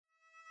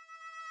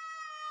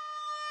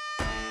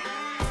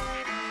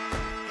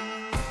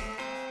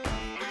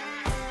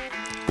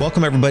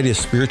Welcome, everybody, to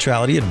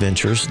Spirituality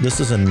Adventures. This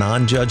is a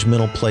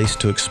non-judgmental place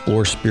to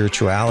explore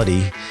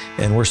spirituality,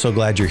 and we're so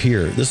glad you're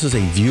here. This is a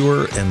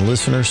viewer and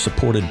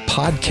listener-supported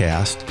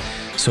podcast,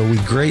 so we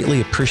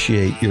greatly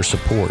appreciate your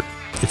support.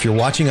 If you're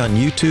watching on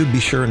YouTube, be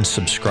sure and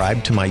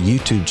subscribe to my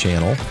YouTube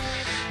channel.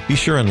 Be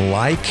sure and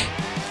like,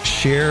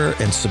 share,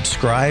 and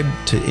subscribe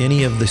to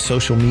any of the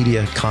social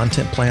media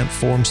content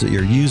platforms that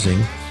you're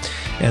using.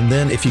 And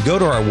then if you go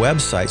to our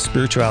website,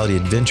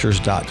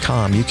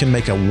 spiritualityadventures.com, you can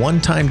make a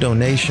one-time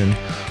donation,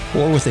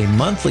 or with a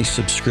monthly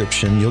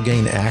subscription, you'll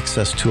gain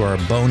access to our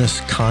bonus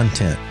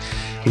content.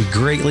 We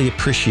greatly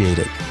appreciate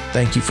it.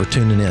 Thank you for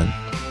tuning in.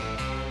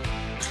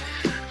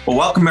 Well,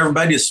 welcome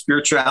everybody to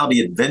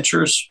Spirituality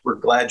Adventures. We're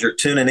glad you're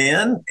tuning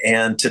in.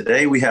 And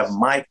today we have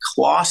Mike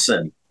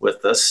Clausen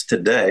with us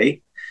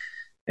today.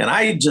 And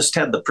I just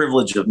had the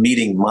privilege of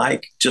meeting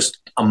Mike just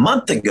a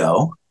month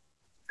ago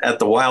at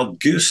the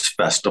Wild Goose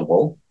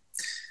Festival.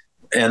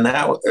 And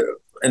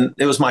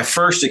it was my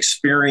first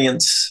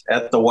experience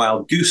at the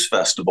Wild Goose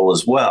Festival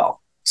as well.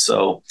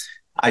 So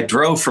I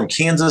drove from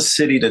Kansas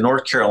City to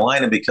North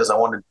Carolina because I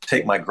wanted to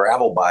take my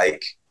gravel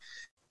bike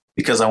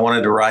because I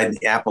wanted to ride in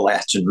the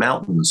Appalachian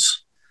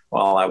Mountains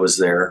while I was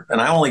there.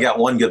 And I only got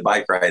one good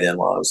bike ride in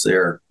while I was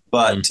there.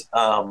 But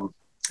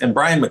and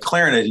Brian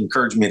McLaren had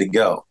encouraged me to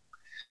go.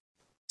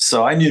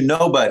 So I knew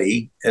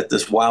nobody at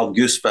this Wild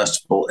Goose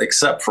Festival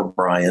except for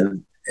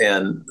Brian.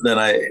 And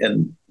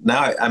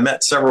now I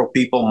met several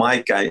people.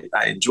 Mike, I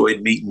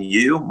enjoyed meeting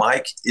you.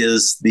 Mike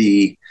is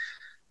the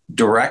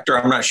director.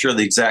 I'm not sure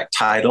the exact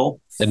title.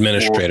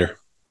 Administrator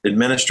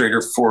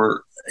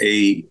for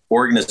a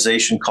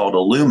organization called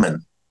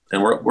Illumin.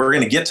 And we're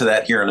going to get to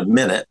that here in a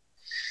minute.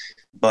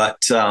 But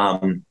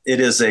it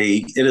is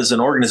an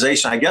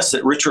organization, I guess,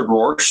 that Richard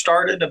Rohr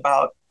started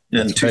about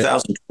in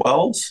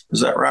 2012.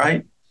 Is that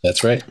right?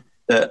 That's right.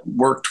 That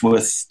worked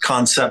with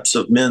concepts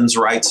of men's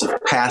rites of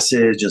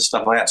passage and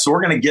stuff like that. So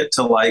we're going to get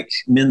to like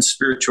men's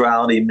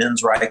spirituality,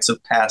 men's rites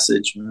of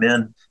passage,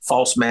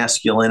 false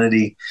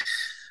masculinity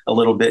a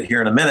little bit here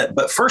in a minute.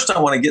 But first, I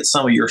want to get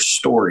some of your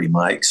story,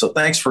 Mike. So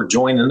thanks for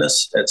joining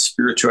us at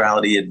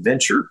Spirituality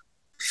Adventure.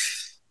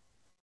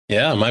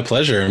 Yeah, my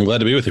pleasure. I'm glad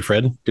to be with you,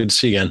 Fred. Good to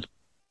see you again.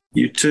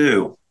 You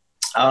too.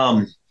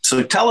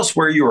 So tell us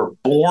where you were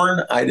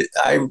born. I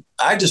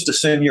just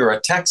assumed you were a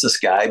Texas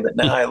guy, but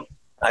now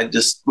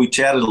we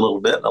chatted a little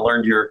bit and I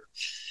learned you're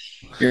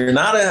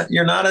not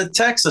a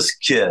Texas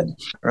kid,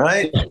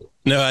 right?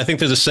 No, I think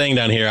there's a saying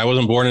down here. I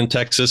wasn't born in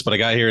Texas, but I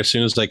got here as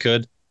soon as I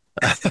could.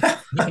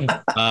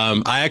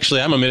 I'm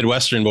a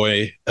Midwestern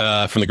boy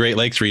from the Great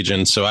Lakes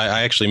region. So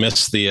I actually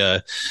miss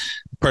the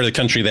part of the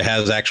country that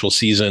has actual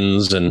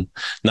seasons and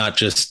not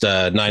just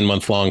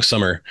 9-month long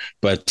summer.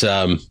 But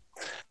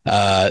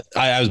I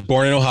was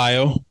born in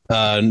Ohio,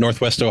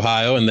 Northwest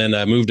Ohio, and then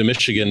I moved to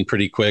Michigan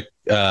pretty quick.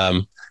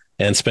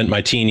 And spent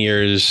my teen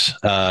years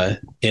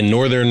in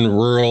northern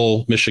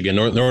rural Michigan,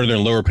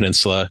 northern Lower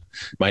Peninsula.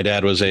 My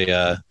dad was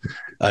a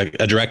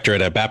director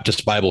at a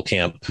Baptist Bible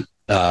camp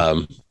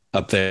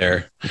up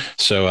there.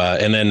 So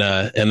and then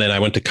I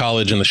went to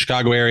college in the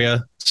Chicago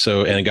area.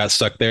 And got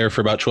stuck there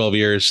for about 12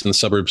 years in the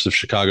suburbs of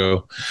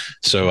Chicago.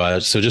 So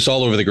just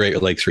all over the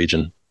Great Lakes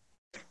region.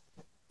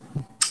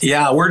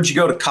 Yeah, where'd you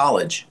go to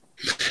college?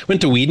 Went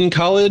to Wheaton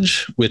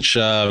College, which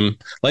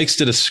likes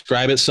to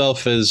describe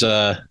itself as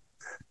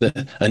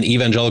an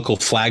evangelical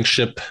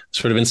flagship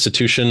sort of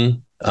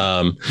institution.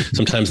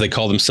 Sometimes they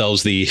call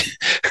themselves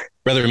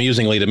rather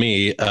amusingly to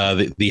me,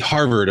 the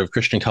Harvard of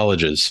Christian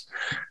colleges,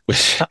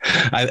 which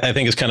I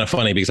think is kind of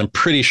funny because I'm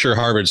pretty sure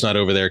Harvard's not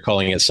over there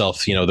calling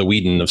itself, the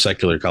Wheaton of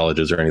secular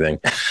colleges or anything.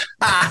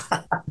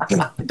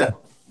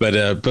 But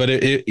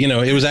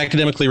it was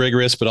academically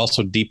rigorous, but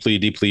also deeply,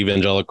 deeply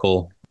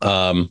evangelical.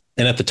 And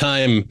at the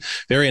time,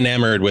 very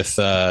enamored with,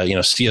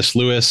 C.S.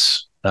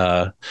 Lewis.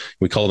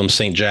 We called him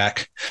St.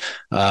 Jack.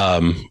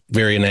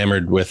 Very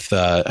enamored with,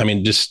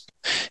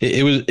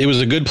 it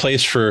was a good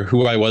place for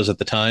who I was at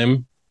the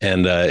time.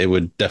 And it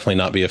would definitely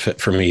not be a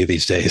fit for me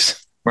these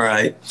days.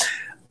 Right.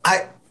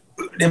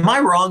 Am I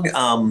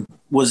wrong?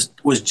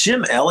 Was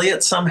Jim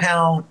Elliot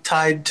somehow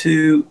tied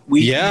to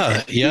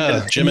Wheaton?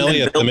 Yeah. Jim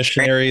Elliot, the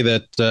missionary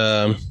that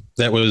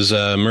was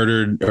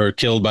murdered or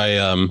killed by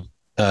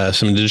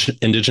some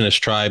indigenous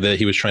tribe that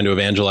he was trying to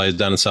evangelize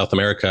down in South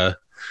America.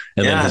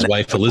 And then his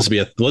wife,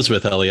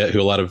 Elizabeth Elliot, who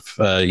a lot of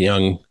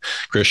young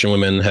Christian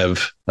women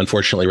have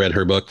unfortunately read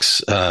her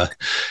books,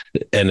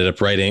 ended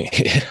up writing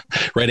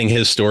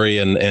his story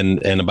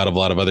and about a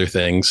lot of other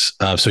things.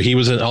 So he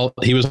was an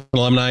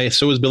alumni.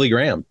 So was Billy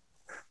Graham.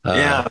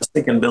 I was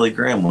thinking Billy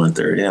Graham went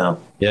there. Yeah.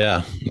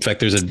 Yeah. In fact,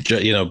 there's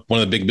one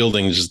of the big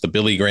buildings is the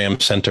Billy Graham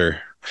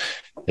Center.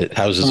 It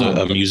houses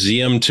a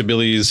museum to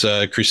Billy's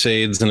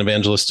crusades and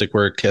evangelistic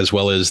work, as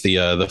well as the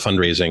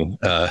fundraising,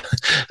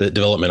 the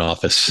development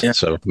office. Yeah.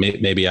 So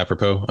maybe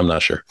apropos, I'm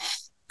not sure.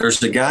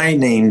 There's a guy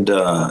named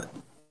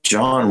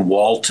John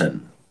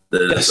Walton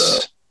that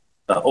is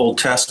Old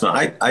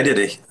Testament.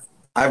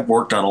 I've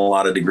worked on a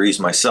lot of degrees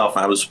myself.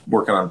 I was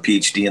working on a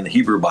PhD in the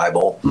Hebrew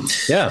Bible.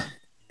 Yeah.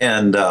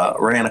 and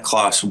ran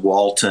across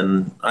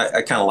Walton.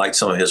 I kind of like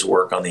some of his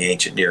work on the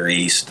ancient Near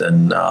East,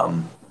 and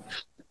I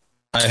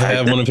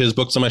have one of his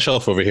books on my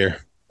shelf over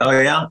here. oh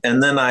yeah,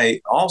 and then I'm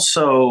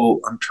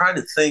trying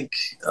to think.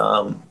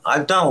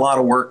 I've done a lot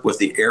of work with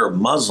the Arab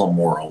Muslim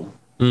world,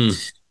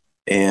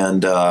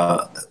 and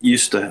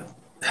used to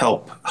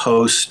help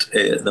host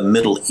the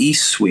Middle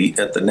East suite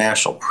at the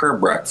National Prayer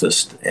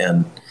Breakfast,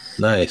 and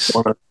nice.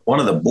 One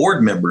of the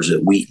board members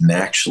at Wheaton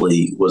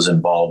actually was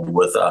involved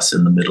with us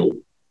in the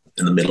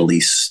Middle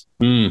East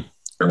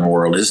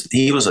world.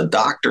 He was a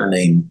doctor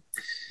named,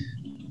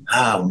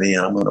 oh man,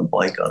 I'm going to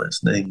blank on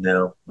his name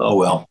now. Oh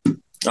well.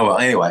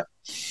 Anyway,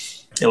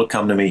 it'll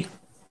come to me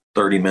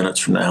 30 minutes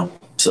from now.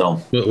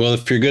 So, well,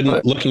 if you're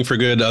looking for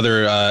good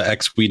other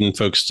ex-Wheaton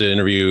folks to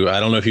interview,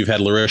 I don't know if you've had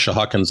Larisha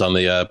Hawkins on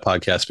the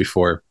podcast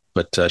before,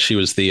 but she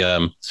was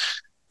the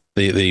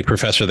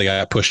professor that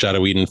got pushed out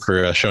of Wheaton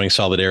for showing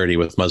solidarity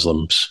with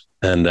Muslims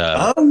and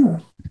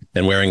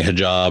wearing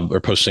hijab or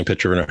posting a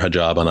picture of her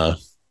hijab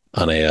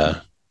on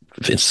a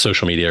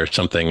social media or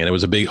something, and it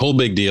was a whole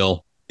big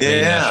deal.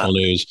 Yeah, national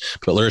news.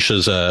 But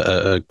Larisha's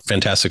a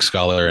fantastic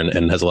scholar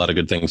and has a lot of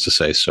good things to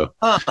say. So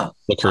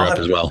look her up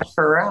as well. Check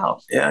her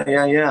out.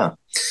 Yeah.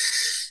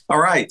 All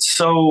right.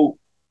 So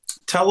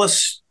tell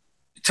us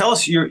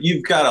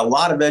you've got a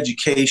lot of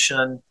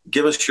education.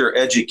 Give us your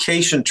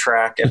education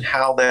track and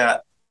how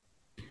that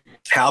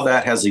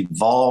has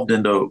evolved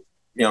into,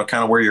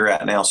 kind of where you're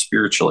at now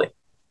spiritually.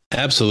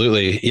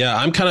 Absolutely. Yeah.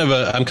 I'm kind of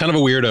a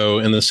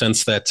weirdo in the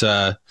sense that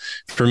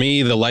for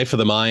me, the life of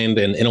the mind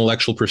and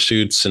intellectual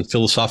pursuits and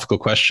philosophical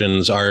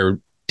questions are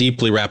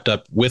deeply wrapped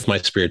up with my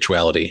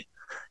spirituality.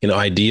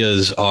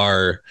 Ideas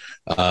are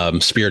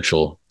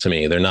spiritual to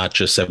me. They're not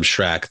just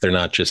abstract. They're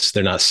not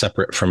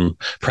separate from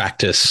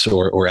practice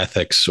or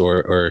ethics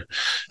or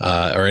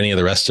any of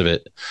the rest of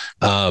it.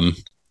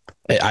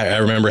 I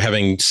remember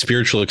having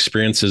spiritual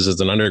experiences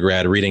as an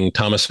undergrad, reading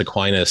Thomas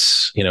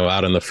Aquinas,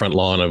 out on the front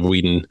lawn of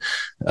Wheaton,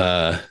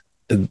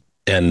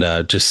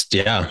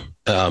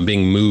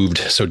 being moved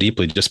so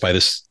deeply just by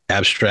this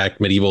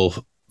abstract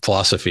medieval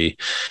philosophy.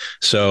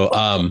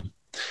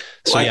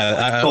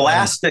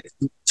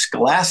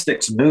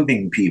 Scholastics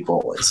moving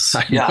people.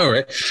 I know,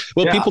 right?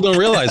 Well, people don't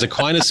realize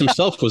Aquinas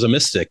himself was a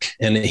mystic,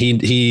 and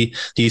he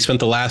spent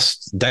the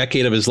last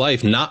decade of his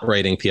life not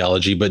writing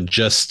theology, but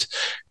just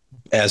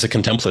as a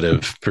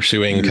contemplative,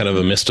 pursuing kind of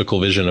a mystical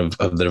vision of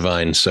the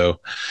divine.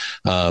 So,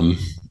 I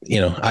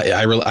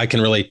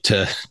can relate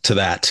to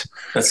that.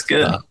 That's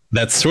good.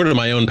 That's sort of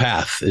my own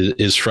path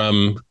is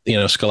from,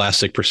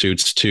 scholastic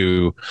pursuits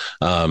to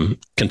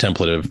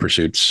contemplative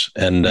pursuits.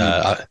 And,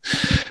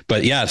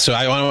 but yeah, so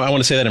I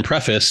want to say that in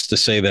preface to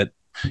say that,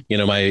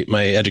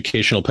 my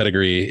educational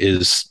pedigree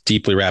is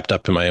deeply wrapped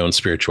up in my own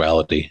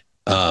spirituality.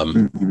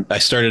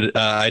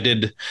 I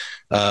did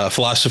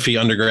philosophy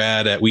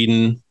undergrad at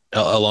Wheaton,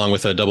 along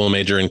with a double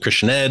major in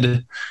Christian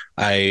ed.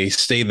 I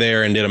stayed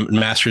there and did a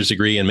master's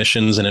degree in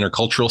missions and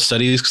intercultural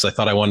studies because I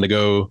thought I wanted to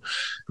go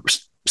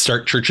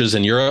start churches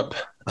in Europe.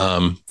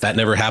 That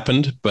never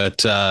happened,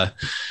 but I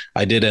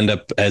did end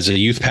up as a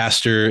youth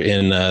pastor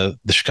in the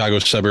Chicago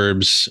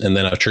suburbs, and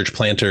then a church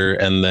planter,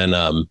 and then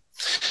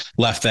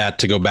left that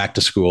to go back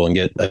to school and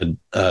get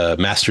a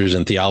master's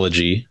in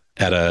theology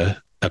at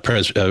a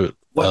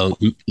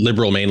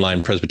liberal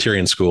mainline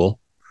Presbyterian school.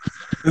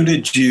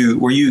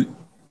 Were you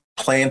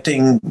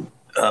planting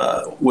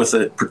with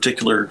a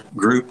particular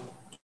group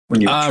when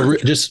you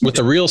just with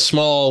a real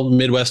small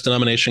Midwest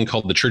denomination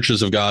called the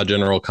Churches of God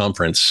General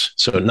Conference?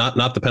 So not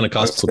the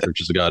Pentecostal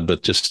Churches of God,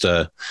 but just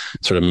a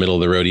sort of middle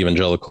of the road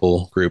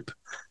evangelical group.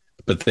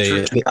 But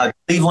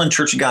Cleveland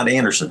Church of God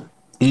Anderson.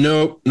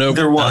 Nope.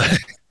 Either one.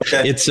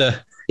 Okay. It's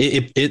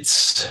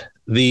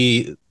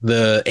the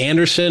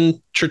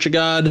Anderson Church of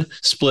God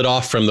split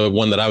off from the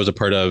one that I was a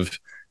part of.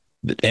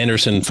 The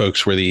Anderson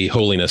folks were the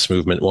holiness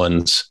movement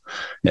ones,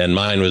 and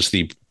mine was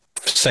the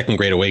Second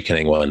Great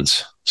Awakening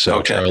ones.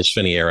 So Charles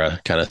Finney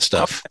era kind of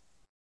stuff.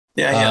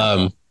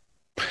 Yeah.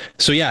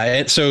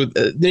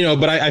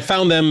 But I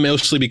found them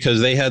mostly because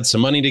they had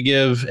some money to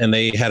give, and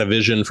they had a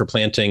vision for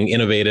planting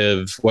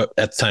innovative, what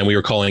at the time we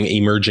were calling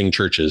emerging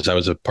churches. I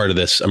was a part of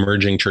this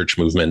emerging church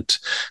movement,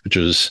 which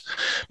was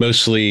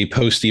mostly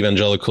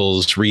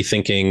post-evangelicals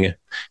rethinking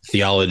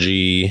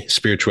theology,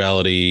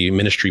 spirituality,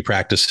 ministry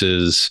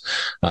practices,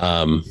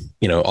 all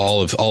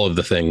of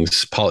the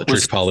things,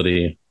 church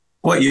polity.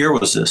 What year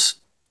was this?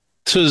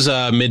 This was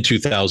mid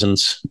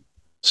 2000s.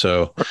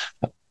 So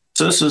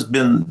this has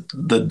been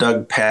the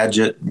Doug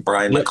Pagitt,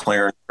 Brian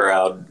McLaren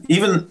crowd.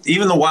 Even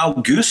the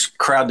Wild Goose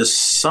crowd to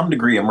some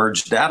degree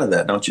emerged out of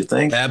that, don't you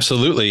think?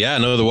 Absolutely. Yeah.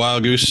 No, the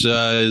Wild Goose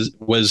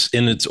was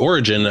in its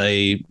origin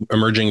a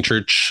emerging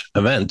church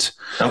event.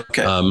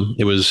 Okay.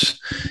 It was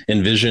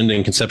envisioned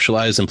and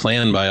conceptualized and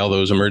planned by all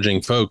those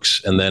emerging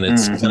folks. And then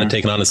it's kind of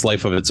taken on its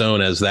life of its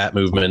own as that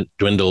movement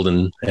dwindled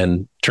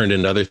and turned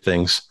into other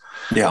things.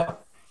 Yeah.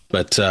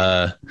 But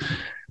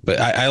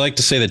I like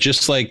to say that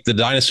just like the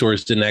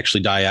dinosaurs didn't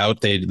actually die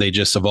out, they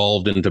just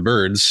evolved into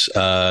birds.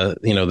 The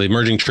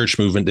emerging church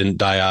movement didn't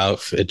die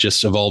out. It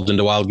just evolved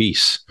into wild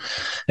geese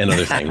and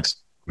other things.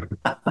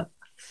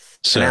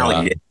 So, An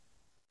alligator.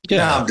 No,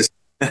 yeah. I'm just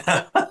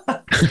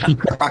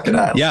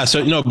crocodile. Yeah.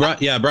 So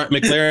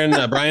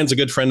McLaren, Brian's a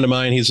good friend of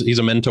mine. He's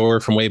a mentor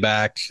from way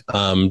back.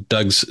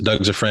 Doug's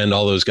a friend.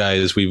 All those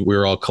guys, we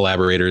were all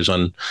collaborators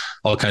on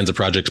all kinds of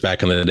projects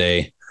back in the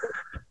day.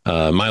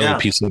 My little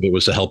piece of it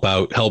was to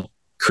help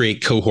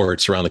create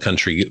cohorts around the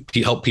country,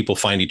 help people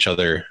find each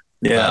other.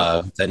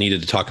 That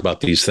needed to talk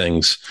about these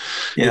things.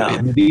 Yeah.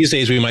 These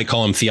days we might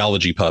call them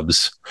theology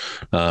pubs.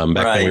 Back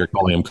then we were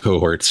calling them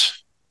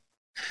cohorts.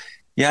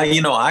 Yeah.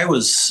 I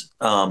was,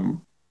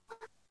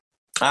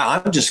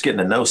 I'm just getting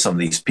to know some of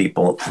these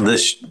people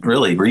this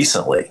really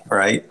recently.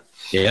 Right.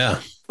 Yeah.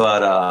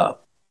 But,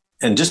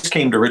 and just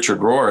came to Richard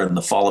Rohr in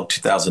the fall of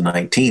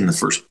 2019. The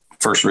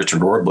first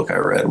Richard Rohr book I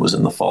read was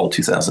in the fall of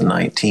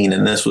 2019.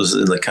 And this was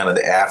in the kind of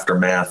the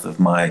aftermath of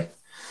my,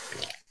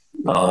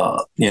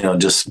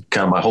 just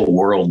kind of my whole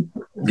world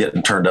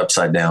getting turned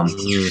upside down.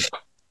 Mm-hmm.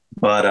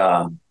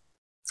 But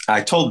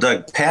I told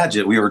Doug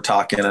Paget, we were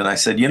talking, and I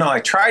said, I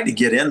tried to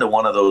get into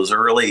one of those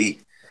early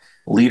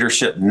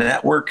leadership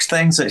networks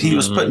things that he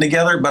was putting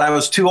together, but I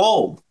was too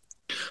old.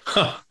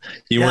 Huh.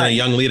 You weren't a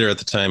young leader at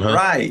the time, huh?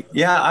 Right.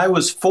 Yeah. I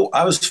was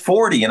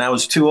 40 and I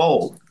was too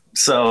old.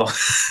 So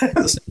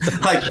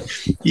like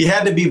you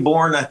had to be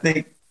born. I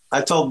think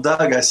I told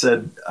Doug, I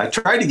said, I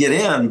tried to get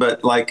in,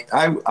 but like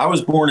I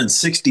was born in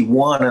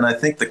 61 and I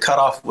think the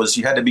cutoff was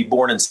you had to be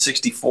born in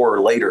 64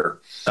 or later.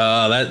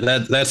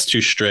 That's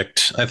too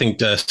strict. I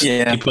think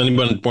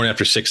anyone born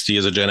after 60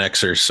 is a Gen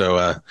Xer.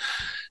 So,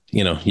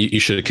 you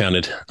should have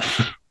counted.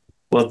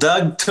 Well,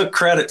 Doug took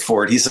credit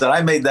for it. He said,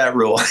 I made that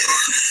rule.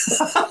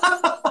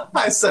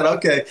 I said,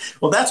 okay,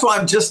 well, that's why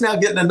I'm just now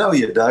getting to know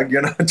you, Doug.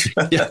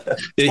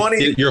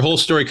 20. Your whole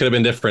story could have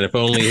been different if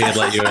only he had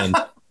let you in.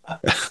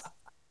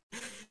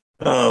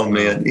 Oh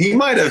man, he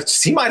might have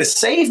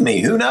saved me.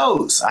 Who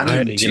knows?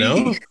 I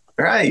mean,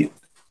 right.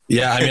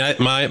 Yeah. I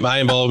mean, my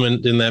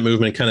involvement in that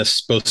movement kind of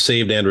both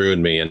saved and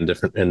ruined me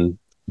in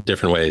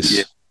different ways.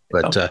 Yeah.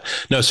 But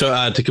no,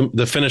 so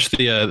to finish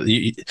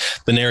the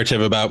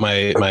narrative about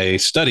my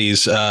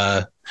studies,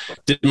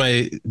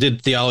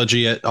 did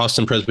theology at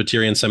Austin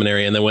Presbyterian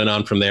Seminary, and then went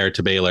on from there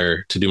to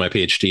Baylor to do my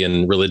PhD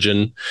in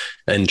religion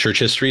and church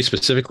history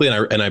specifically,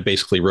 and I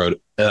basically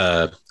wrote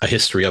a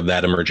history of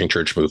that emerging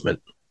church movement.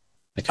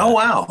 Oh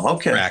wow!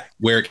 Okay,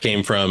 where it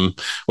came from,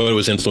 what it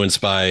was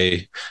influenced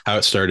by, how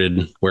it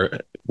started,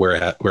 where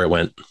it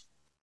went.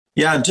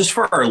 Yeah, just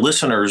for our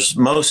listeners,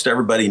 most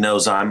everybody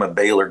knows I'm a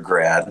Baylor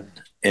grad.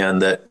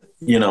 And that,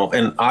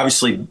 and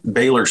obviously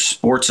Baylor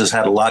sports has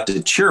had a lot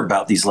to cheer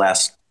about these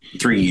last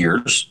 3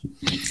 years.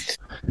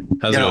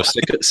 How's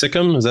it go?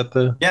 Sikkim? Is that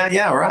the?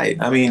 Yeah, right.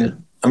 I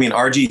mean,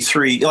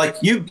 RG3, like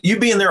you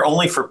being there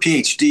only for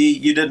PhD,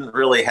 you didn't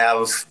really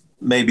have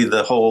maybe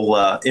the whole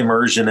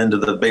immersion into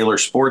the Baylor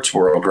sports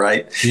world,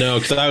 right? No,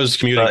 because I was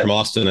commuting from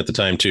Austin at the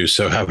time too.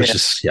 So I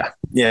was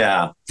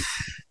Yeah.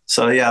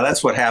 So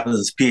that's what happens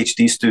is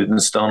PhD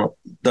students don't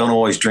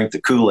always drink the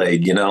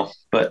Kool-Aid,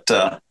 but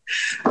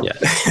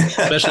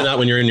especially not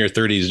when you're in your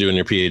 30s doing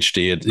your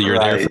PhD. You're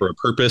there for a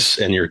purpose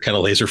and you're kind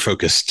of laser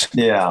focused.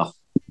 Yeah.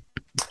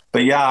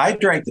 But I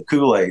drank the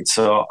Kool-Aid.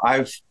 So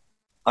I've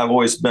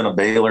always been a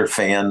Baylor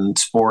fan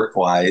sport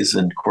wise.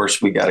 And of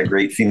course we got a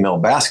great female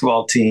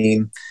basketball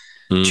team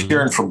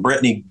cheering for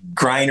Brittany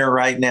Griner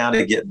right now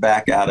to get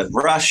back out of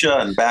Russia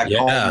and back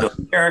home to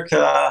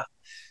America.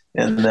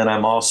 And then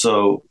I'm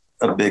also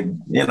a big,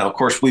 of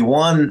course we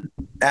won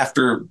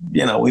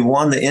we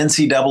won the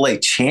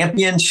NCAA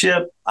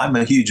championship. I'm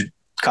a huge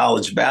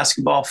college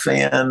basketball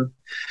fan.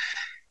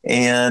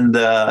 And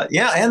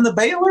and the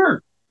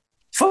Baylor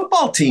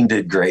football team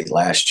did great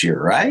last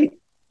year, right?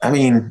 I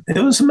mean, it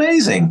was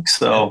amazing.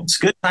 So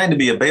it's a good time to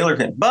be a Baylor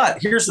fan.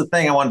 But here's the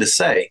thing I wanted to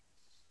say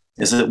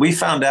is that we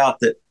found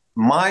out that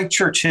my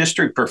church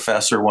history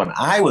professor when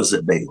I was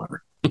at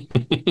Baylor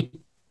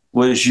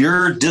was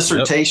your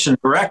dissertation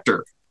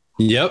director.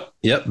 Yep.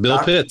 Bill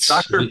Pitts.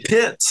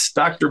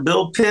 Dr.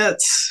 Bill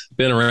Pitts.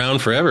 Been around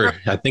forever.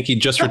 I think he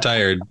just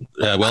retired.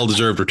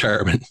 Well-deserved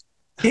retirement.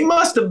 He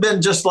must have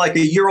been just like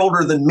a year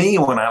older than me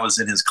when I was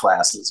in his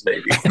classes,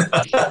 maybe.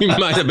 He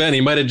might have been.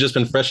 He might have just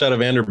been fresh out of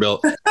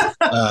Vanderbilt.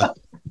 One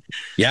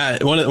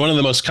of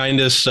the most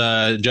kindest,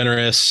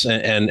 generous,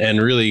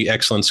 and really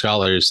excellent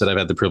scholars that I've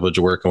had the privilege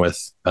of working with.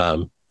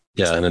 And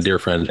a dear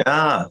friend.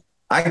 Yeah,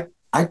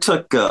 I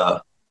took.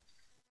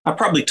 I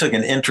probably took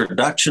an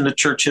introduction to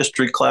church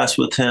history class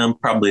with him.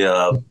 Probably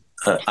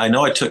I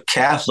know I took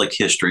Catholic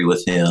history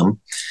with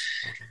him.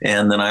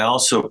 And then I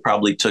also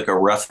probably took a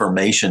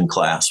Reformation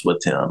class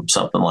with him,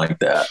 something like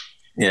that.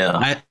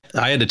 Yeah.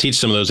 I had to teach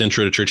some of those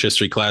intro to church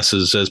history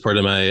classes as part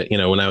of my,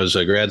 when I was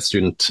a grad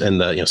student,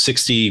 and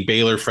 60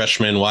 Baylor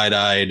freshmen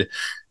wide-eyed,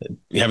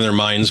 having their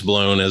minds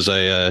blown as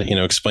I,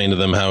 explained to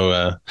them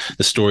how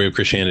the story of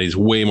Christianity is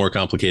way more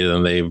complicated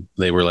than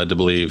they were led to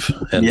believe.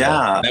 And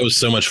that was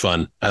so much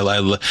fun.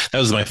 That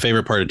was my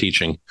favorite part of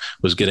teaching,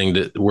 was getting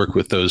to work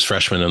with those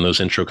freshmen in those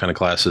intro kind of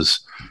classes.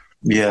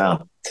 Yeah.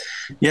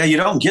 Yeah. You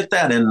don't get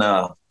that in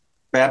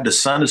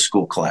Baptist Sunday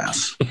school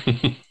class.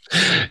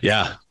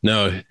 Yeah,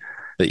 no.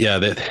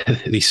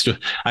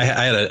 I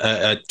had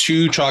a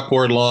 2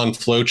 chalkboard long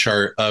flow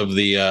chart of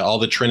the all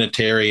the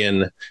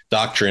Trinitarian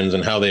doctrines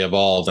and how they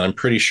evolved. And I'm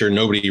pretty sure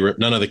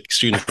none of the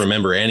students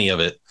remember any of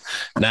it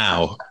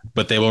now,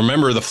 but they will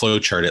remember the flow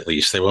chart. At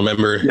least they will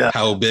remember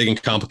how big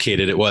and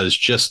complicated it was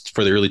just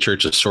for the early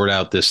church to sort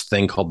out this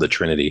thing called the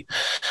Trinity.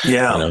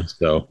 Yeah.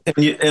 So and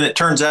it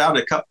turns out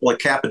a couple of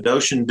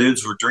Cappadocian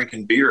dudes were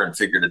drinking beer and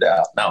figured it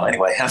out. No,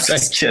 anyway, I'm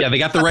just kidding. Yeah, they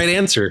got the right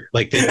answer.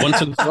 Like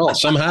once and for all,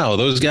 somehow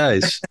those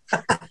guys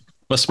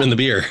must have been the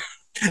beer.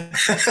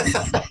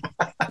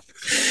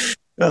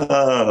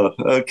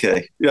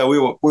 Okay. Yeah, we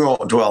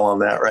won't dwell on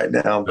that right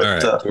now.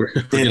 But all right. We're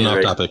getting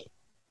off topic.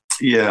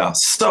 Yeah.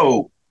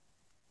 So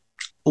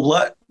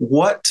what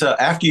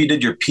after you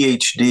did your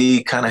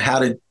PhD, kind of how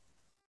did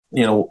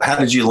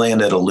you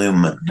land at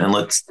Illumin? And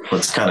let's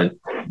kind of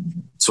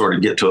sort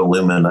of get to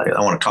Illumin.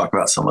 I want to talk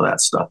about some of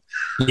that stuff.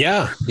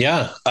 Yeah.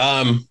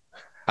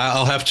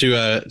 I'll have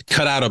to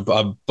cut out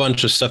a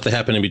bunch of stuff that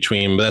happened in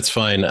between, but that's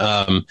fine.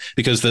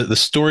 Because the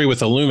story with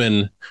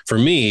Illumin for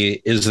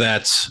me is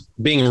that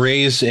being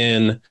raised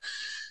in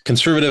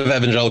conservative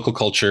evangelical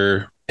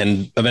culture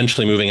and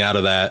eventually moving out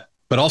of that,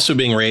 but also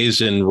being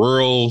raised in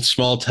rural,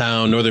 small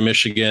town, northern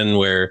Michigan,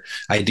 where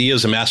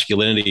ideas of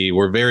masculinity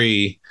were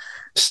very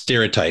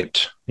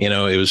stereotyped.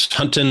 It was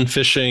hunting,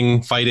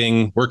 fishing,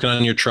 fighting, working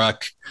on your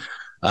truck.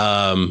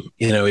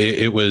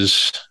 It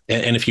was,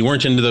 and if you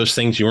weren't into those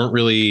things, you weren't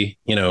really,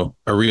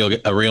 a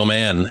real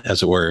man,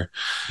 as it were.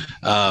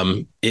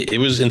 It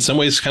was in some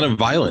ways kind of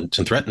violent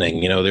and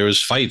threatening. There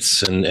was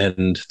fights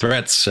and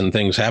threats and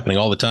things happening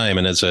all the time.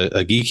 And as a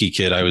geeky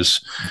kid, I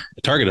was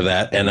a target of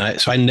that.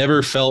 And so I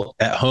never felt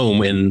at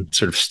home in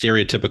sort of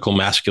stereotypical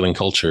masculine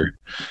culture.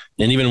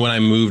 And even when I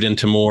moved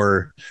into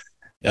more,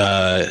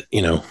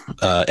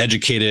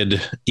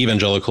 educated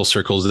evangelical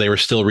circles, they were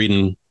still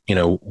reading,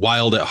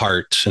 Wild at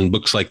Heart and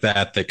books like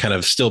that kind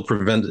of still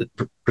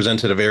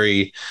presented a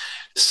very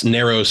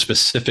narrow,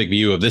 specific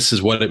view of this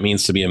is what it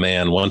means to be a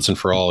man once and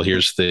for all.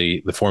 Here's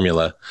the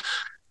formula.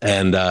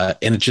 And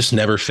it just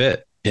never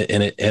fit.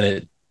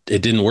 It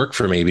didn't work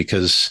for me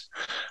because,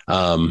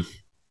 I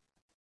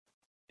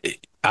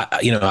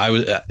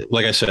was,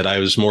 like I said, I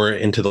was more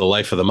into the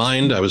life of the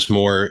mind. I was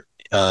more,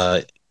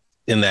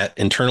 in that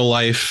internal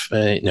life,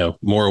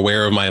 more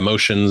aware of my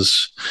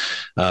emotions,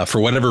 for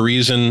whatever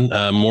reason,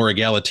 more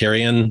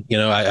egalitarian.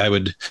 I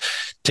would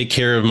take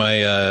care of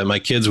my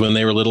kids when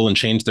they were little and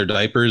change their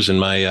diapers. And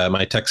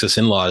my Texas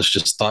in-laws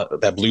just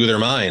thought that blew their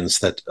minds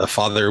that a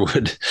father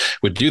would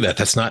do that.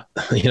 That's not,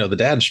 the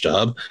dad's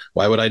job.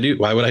 Why would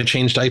I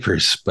change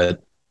diapers?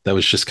 But that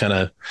was just kind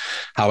of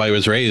how I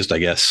was raised, I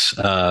guess.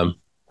 I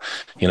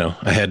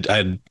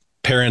had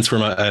parents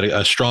I had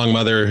a strong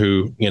mother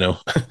who,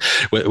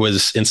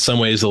 was in some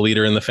ways a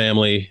leader in the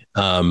family,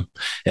 and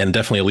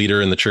definitely a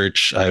leader in the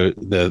church.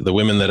 The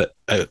women that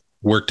I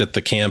worked at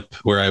the camp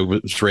where I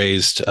was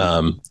raised,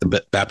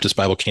 the Baptist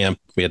Bible camp,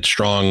 we had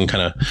strong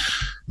kind of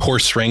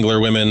horse wrangler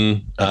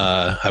women.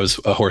 I was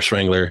a horse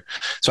wrangler.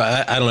 So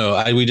I don't know.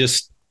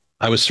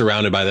 I was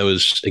surrounded by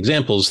those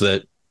examples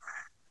that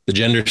the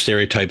gender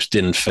stereotypes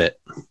didn't fit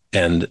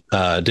and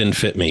didn't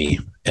fit me.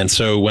 And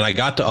so when I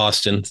got to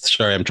Austin,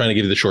 sorry, I'm trying to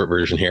give you the short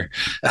version here.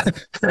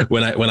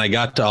 When I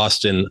got to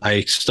Austin,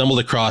 I stumbled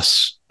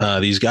across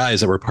these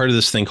guys that were part of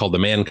this thing called the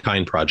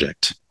Mankind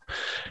Project.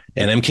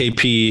 And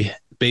MKP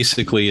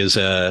basically was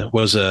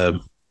a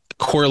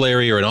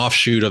corollary or an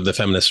offshoot of the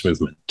feminist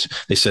movement.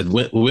 They said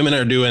women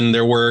are doing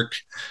their work.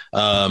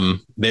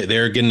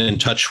 They're getting in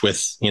touch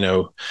with,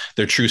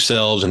 their true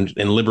selves and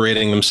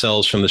liberating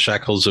themselves from the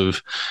shackles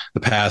of the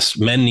past.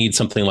 Men need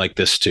something like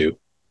this too.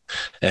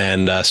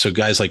 And so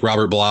guys like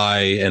Robert Bly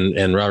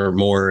and Robert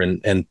Moore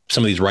and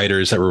some of these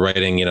writers that were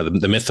writing,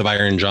 the Myth of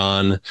Iron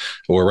John,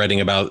 were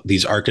writing about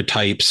these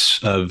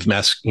archetypes of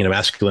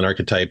masculine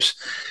archetypes.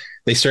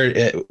 They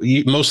started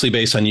mostly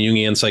based on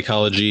Jungian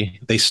psychology.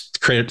 They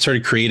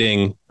started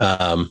creating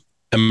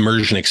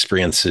immersion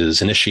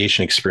experiences,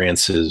 initiation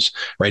experiences,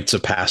 rites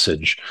of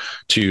passage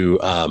to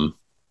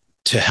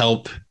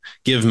help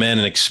give men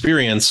an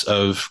experience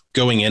of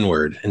going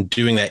inward and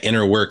doing that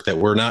inner work that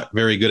we're not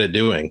very good at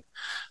doing.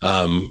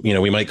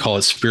 We might call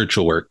it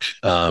spiritual work,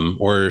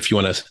 or if you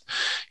want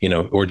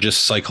to, or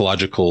just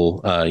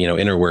psychological,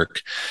 inner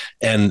work.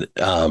 And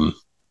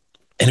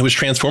it was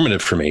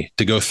transformative for me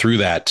to go through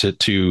that,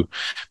 to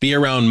be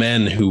around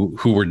men who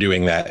were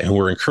doing that, who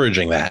were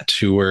encouraging that,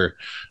 who were,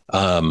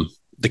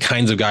 the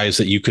kinds of guys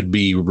that you could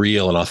be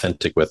real and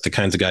authentic with, the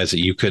kinds of guys that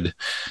you could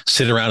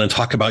sit around and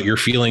talk about your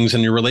feelings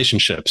and your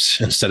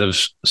relationships instead of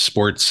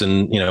sports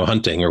and,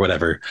 hunting or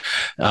whatever.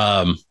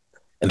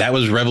 And that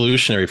was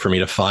revolutionary for me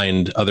to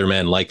find other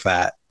men like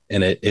that.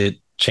 And it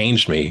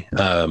changed me,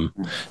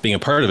 being a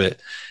part of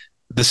it.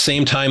 The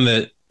same time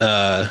that,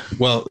 a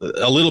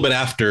little bit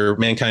after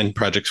Mankind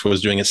Project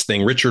was doing its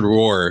thing, Richard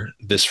Rohr,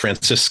 this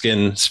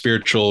Franciscan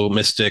spiritual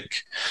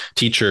mystic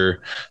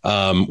teacher,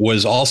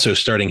 was also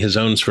starting his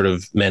own sort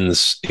of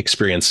men's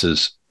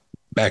experiences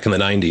back in the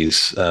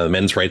 90s,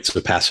 men's rites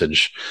of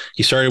passage.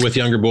 He started with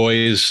younger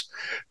boys,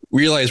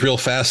 realized real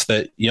fast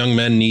that young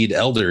men need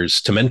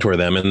elders to mentor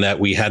them, and that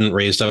we hadn't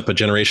raised up a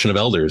generation of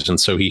elders. And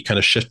so he kind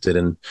of shifted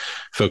and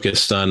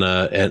focused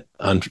on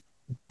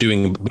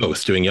doing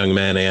both, doing young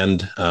men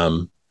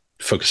and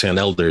focusing on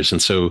elders.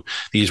 And so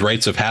these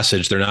rites of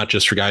passage, they're not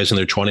just for guys in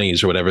their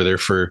 20s or whatever, they're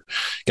for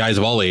guys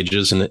of all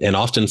ages, and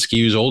often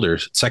skews older,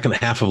 second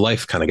half of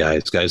life kind of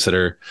guys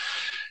that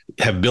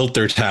have built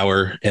their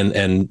tower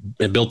and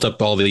built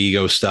up all the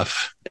ego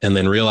stuff, and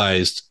then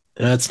realized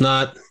it's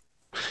not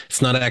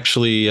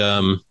actually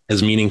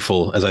as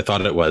meaningful as I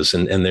thought it was.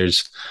 And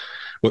there's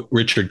what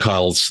Richard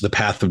calls the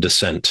path of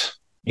descent.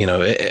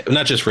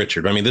 Not just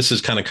Richard. I mean, this is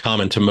kind of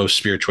common to most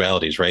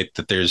spiritualities, right?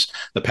 That there's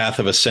the path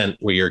of ascent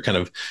where you're kind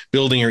of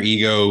building your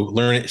ego,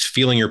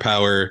 feeling your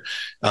power,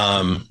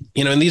 and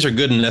these are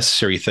good and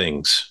necessary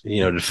things,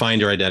 to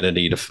find your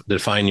identity, to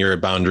define your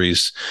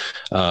boundaries,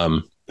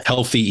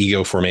 healthy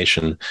ego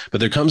formation. But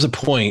there comes a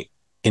point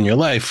in your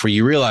life where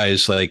you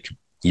realize, like,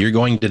 you're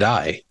going to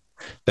die,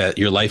 that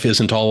your life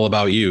isn't all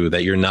about you,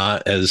 that you're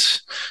not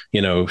as,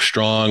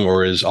 strong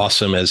or as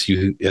awesome as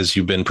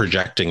you've been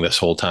projecting this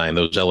whole time,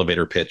 those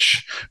elevator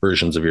pitch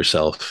versions of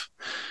yourself.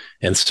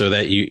 And so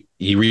that you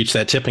reach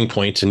that tipping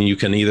point, and you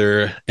can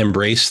either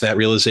embrace that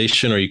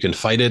realization, or you can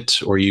fight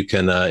it, or you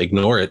can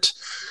ignore it.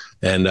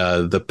 And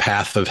the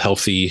path of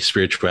healthy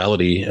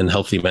spirituality and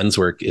healthy men's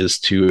work is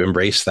to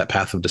embrace that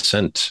path of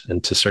descent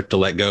and to start to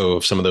let go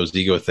of some of those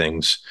ego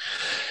things.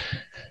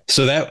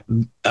 So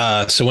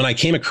when I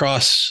came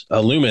across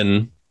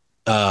Lumen,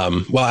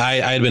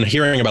 I had been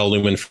hearing about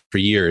Lumen for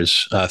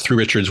years through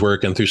Richard's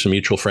work and through some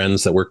mutual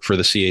friends that work for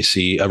the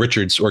CAC,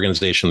 Richard's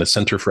organization, the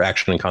Center for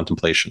Action and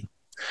Contemplation.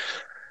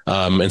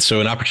 And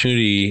so an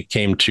opportunity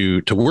came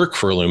to work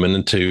for Lumen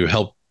and to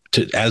help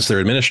as their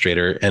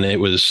administrator, and it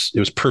was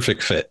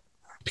perfect fit,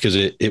 because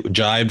it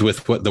jived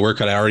with what the work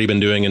I'd already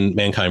been doing in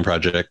Mankind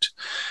Project.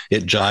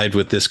 It jived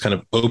with this kind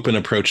of open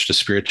approach to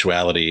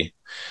spirituality.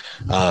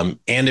 And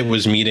it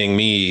was meeting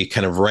me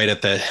kind of right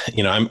at the,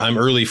 I'm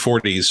early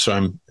 40s. So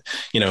I'm,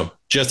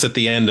 just at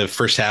the end of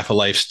first half of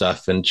life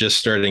stuff and just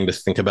starting to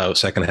think about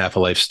second half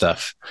of life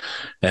stuff.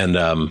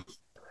 So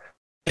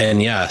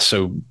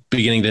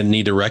beginning to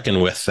need to reckon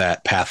with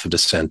that path of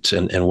descent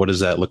and what does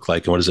that look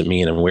like? And what does it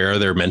mean? And where are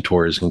there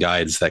mentors and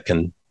guides that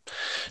can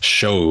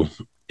show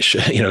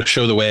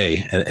the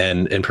way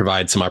and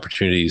provide some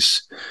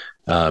opportunities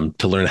to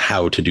learn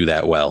how to do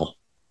that well.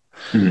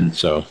 Mm-hmm.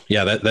 So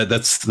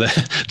that's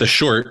the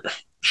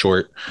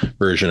short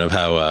version of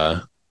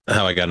how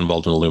I got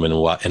involved in Lumen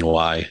and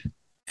why.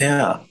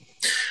 Yeah.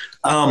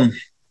 I'm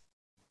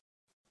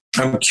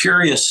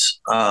curious.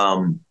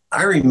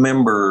 I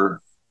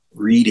remember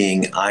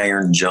reading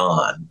Iron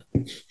John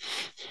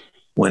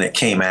when it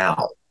came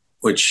out,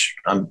 which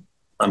I'm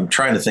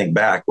trying to think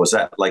back. Was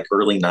that like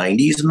early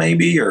 90s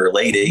maybe, or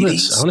late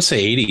 80s? I want to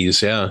say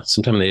 80s. Yeah.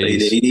 Sometime in the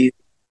 80s. Late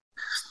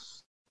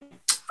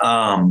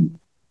 80s.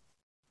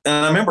 And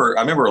I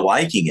remember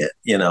liking it,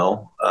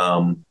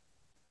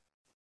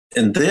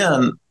 and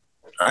then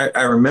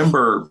I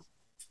remember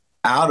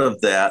out of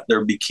that,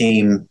 there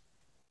became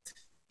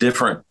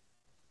different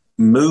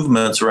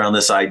movements around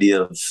this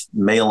idea of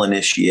male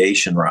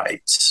initiation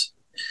rites.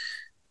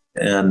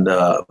 And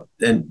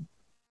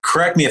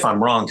correct me if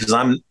I'm wrong, because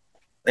I'm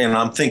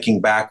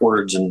thinking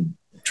backwards and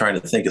trying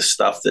to think of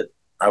stuff that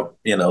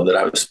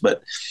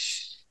but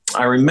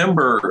I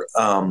remember,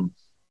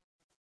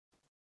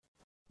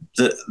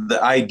 the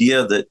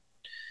idea that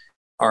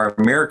our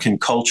American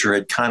culture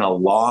had kind of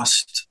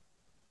lost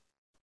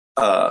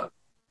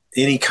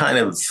any kind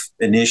of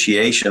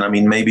initiation. I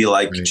mean, maybe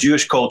like right.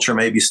 Jewish culture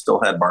maybe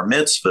still had bar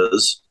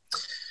mitzvahs.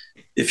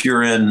 If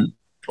you're in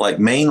like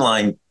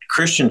mainline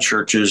Christian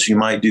churches, you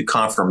might do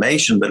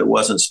confirmation, but it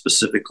wasn't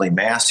specifically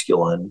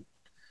masculine.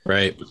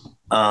 Right.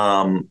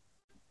 I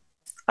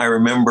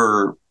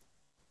remember,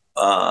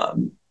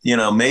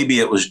 maybe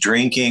it was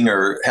drinking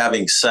or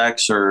having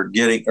sex or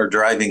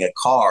driving a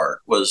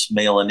car was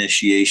male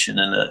initiation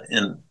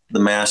in the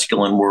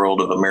masculine world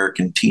of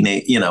American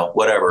teenage,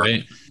 whatever.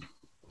 Right.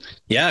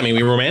 Yeah. I mean,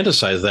 we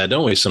romanticize that,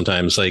 don't we?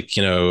 Sometimes, like,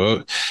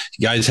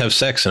 guys have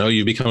sex and,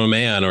 you become a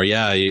man, or,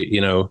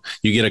 you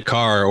get a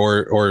car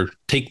or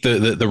take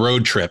the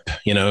road trip,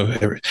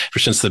 ever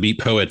since the Beat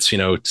Poets,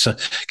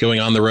 going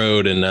on the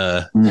road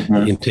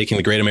and taking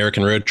the Great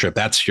American Road Trip.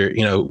 That's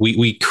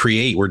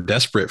we're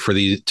desperate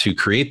to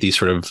create these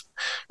sort of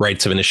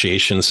rites of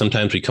initiation.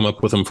 Sometimes we come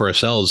up with them for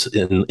ourselves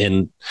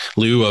in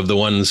lieu of the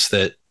ones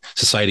that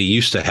society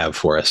used to have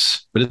for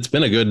us. But it's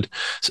been a good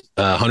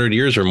 100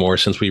 years or more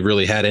since we've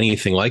really had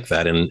anything like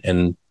that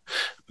in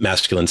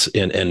masculine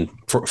and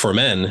for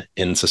men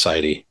in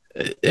society.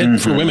 And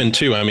for women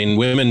too. I mean,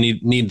 women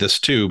need this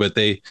too, but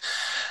they,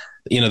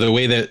 the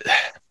way that,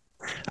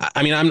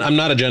 I mean, I'm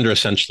not a gender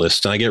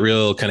essentialist, and I get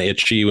real kind of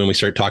itchy when we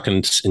start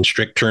talking in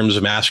strict terms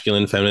of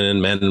masculine,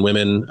 feminine, men and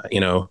women,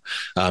 so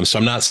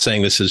I'm not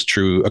saying this is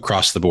true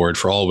across the board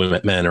for all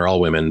women, men or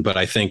all women, but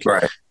I think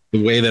right.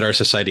 The way that our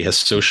society has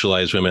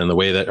socialized women and the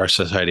way that our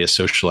society has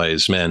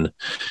socialized men,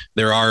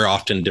 there are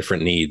often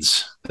different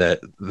needs that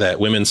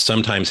women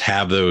sometimes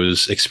have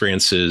those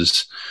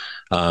experiences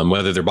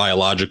whether they're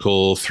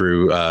biological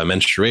through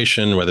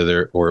menstruation, whether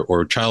they're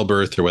or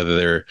childbirth, or whether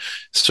they're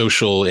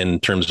social in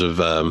terms of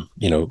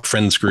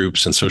friends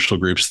groups and social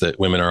groups, that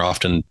women are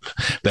often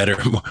better,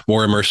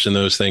 more immersed in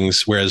those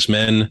things, whereas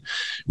men,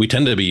 we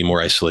tend to be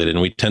more isolated,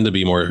 and we tend to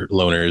be more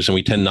loners, and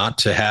we tend not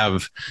to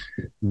have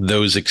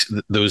those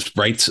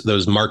rights,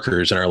 those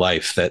markers in our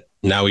life that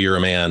now you're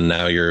a man,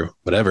 now you're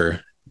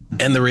whatever.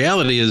 And the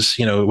reality is,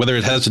 whether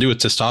it has to do with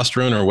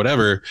testosterone or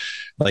whatever,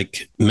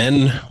 like,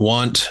 men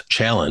want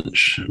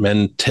challenge.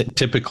 Men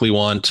typically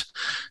want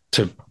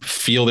to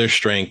feel their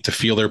strength, to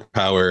feel their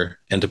power,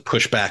 and to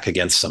push back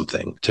against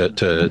something,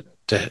 to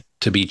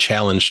be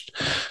challenged,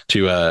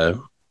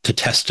 to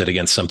test it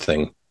against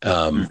something.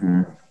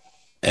 And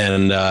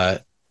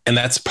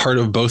that's part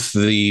of both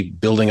the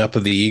building up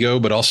of the ego,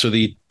 but also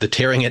the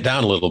tearing it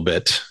down a little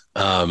bit.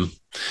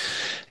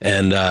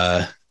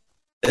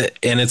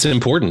 And it's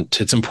important.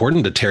 It's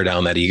important to tear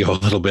down that ego a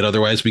little bit.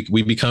 Otherwise,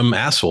 we become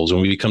assholes,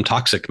 and we become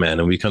toxic men,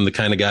 and we become the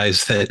kind of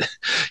guys that,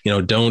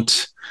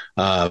 don't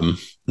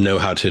know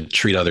how to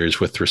treat others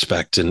with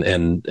respect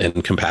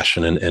and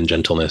compassion and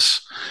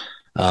gentleness.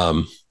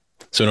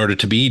 So in order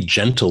to be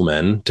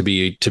gentlemen, to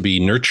be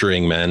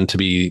nurturing men, to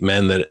be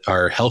men that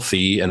are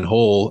healthy and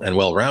whole and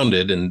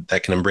well-rounded, and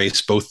that can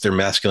embrace both their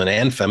masculine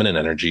and feminine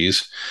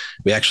energies,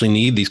 we actually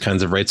need these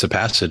kinds of rites of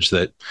passage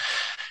that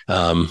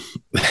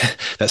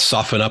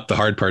soften up the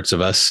hard parts of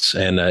us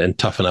and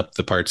toughen up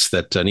the parts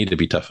that need to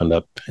be toughened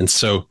up. And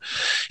so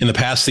in the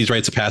past, these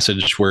rites of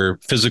passage were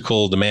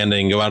physical,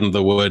 demanding, go out into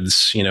the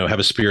woods, have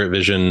a spirit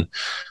vision,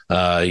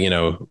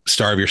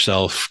 starve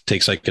yourself,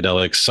 take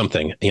psychedelics,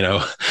 something,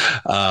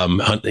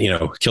 hunt,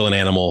 kill an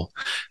animal.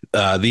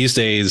 These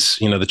days,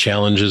 the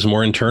challenge is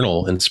more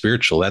internal and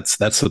spiritual. That's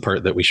the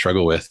part that we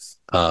struggle with.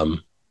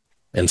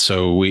 And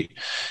so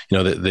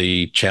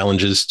the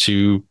challenge is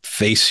to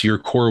face your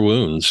core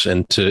wounds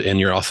and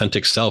your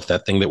authentic self,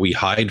 that thing that we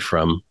hide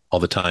from all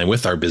the time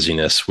with our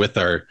busyness, with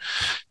our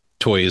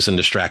toys and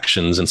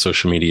distractions and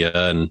social media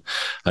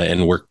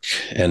and work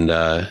and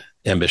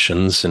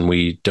ambitions. And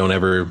we don't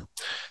ever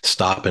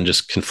stop and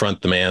just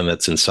confront the man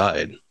that's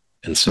inside.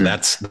 And so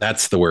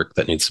that's the work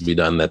that needs to be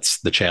done. That's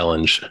the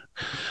challenge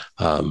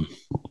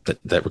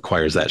that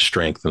requires that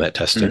strength and that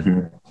testing.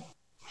 Mm-hmm.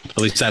 At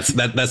least that's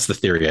the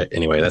theory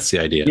anyway. That's the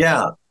idea.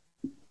 Yeah.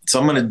 So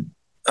I'm going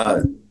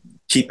to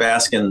keep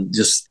asking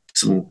just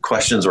some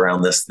questions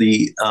around this.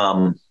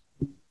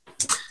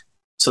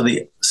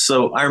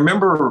 So I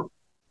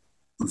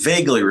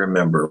vaguely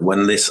remember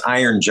when this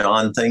Iron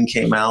John thing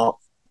came out,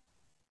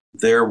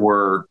 there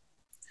were,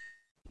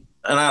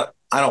 and I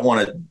don't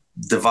want to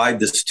divide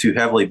this too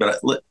heavily, but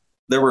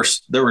there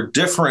were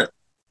different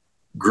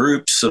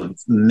groups of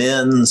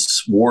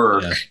men's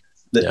work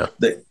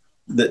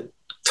that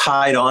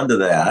tied onto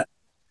that,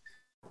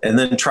 and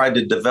then tried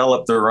to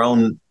develop their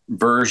own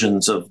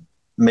versions of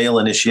male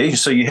initiation.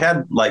 So you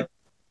had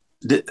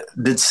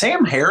did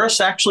Sam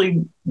Harris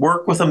actually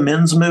work with a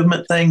men's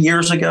movement thing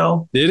years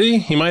ago? Did he?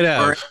 He might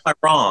have. Or am I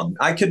wrong?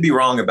 I could be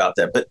wrong about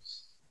that, but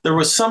there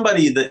was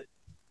somebody that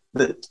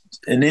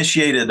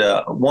initiated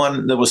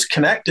one that was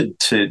connected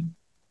to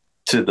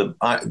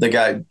the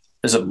guy.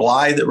 Is it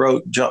Bly that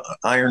wrote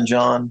Iron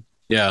John?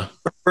 Yeah.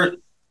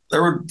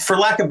 There were, for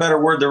lack of a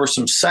better word, there were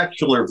some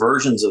secular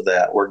versions of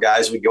that where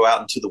guys would go out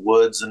into the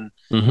woods and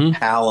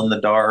howl in the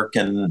dark,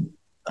 and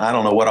I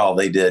don't know what all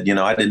they did.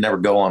 I did never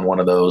go on one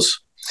of those.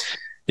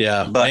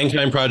 Yeah, but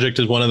Mankind Project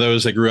is one of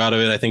those that grew out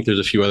of it. I think there's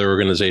a few other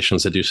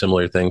organizations that do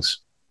similar things.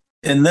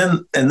 And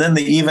then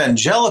the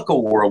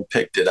evangelical world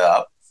picked it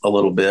up a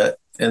little bit,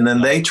 and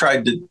then they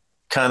tried to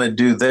kind of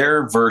do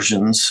their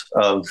versions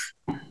of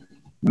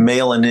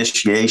male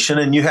initiation.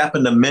 And you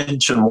happen to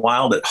mention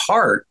Wild at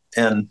Heart,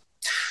 and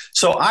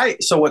so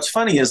what's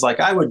funny is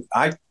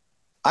I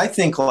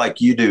think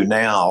like you do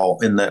now,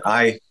 in that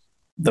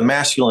the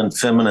masculine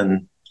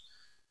feminine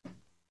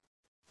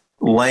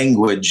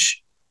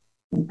language,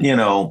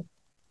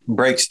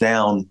 breaks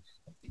down,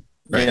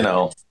 right, in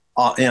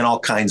all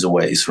kinds of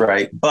ways.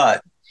 Right.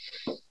 But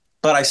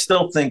I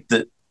still think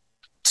that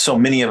so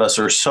many of us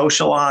are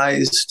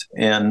socialized,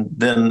 and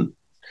then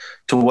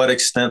to what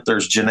extent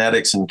there's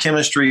genetics and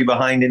chemistry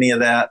behind any of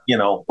that,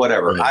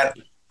 whatever. Right.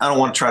 I don't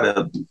want to try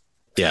to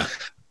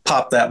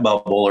pop that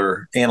bubble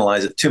or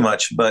analyze it too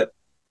much, but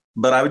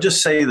I would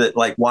just say that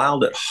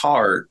Wild at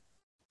Heart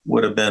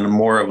would have been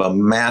more of a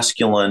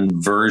masculine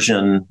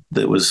version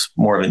that was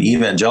more of an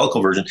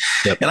evangelical version.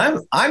 Yep.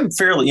 And I'm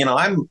fairly,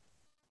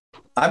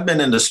 I've been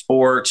into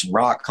sports,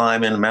 rock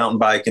climbing, mountain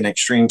biking,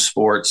 extreme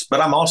sports, but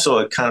I'm also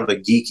a kind of a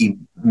geeky.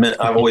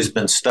 I've always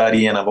been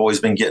studying. I've always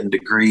been getting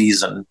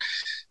degrees, and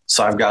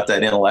so I've got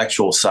that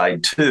intellectual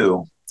side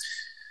too.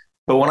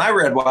 But when I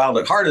read Wild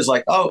at Heart, it's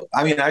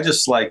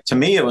to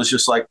me, it was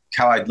just like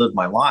how I'd lived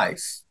my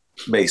life,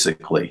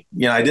 basically.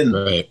 I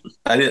didn't,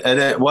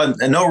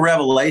 and no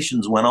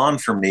revelations went on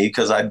for me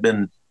because I'd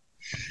been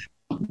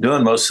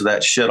doing most of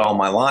that shit all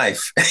my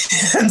life.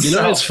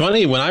 It's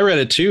funny. When I read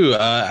it too,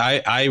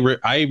 I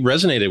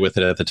resonated with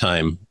it at the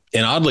time.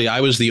 and oddly,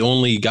 I was the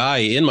only guy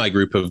in my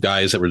group of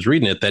guys that was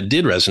reading it that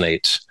did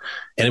resonate.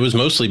 And it was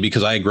mostly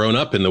because I had grown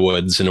up in the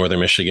woods in northern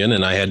Michigan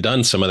and I had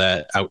done some of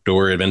that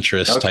outdoor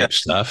adventurous type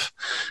stuff.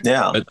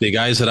 Yeah. But the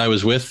guys that I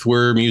was with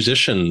were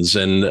musicians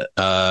and,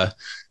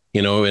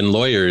 and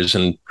lawyers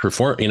and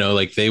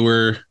like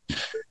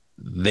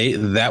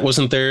that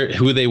wasn't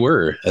who they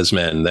were as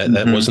men.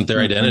 That wasn't their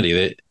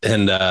identity.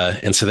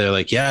 And so they're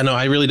like, yeah, no,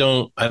 I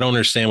don't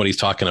understand what he's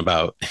talking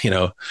about,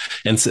 and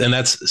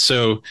that's,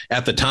 so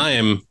at the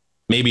time,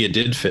 maybe it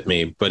did fit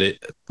me,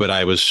 but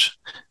I was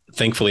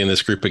thankfully in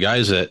this group of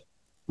guys that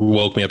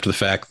woke me up to the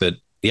fact that,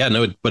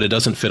 but it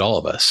doesn't fit all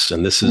of us.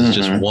 And this is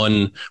just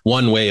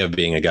one way of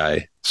being a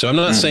guy. So I'm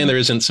not saying there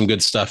isn't some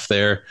good stuff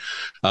there.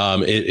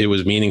 It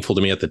was meaningful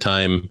to me at the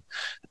time.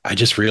 I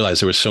just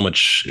realized there was so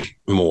much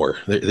more.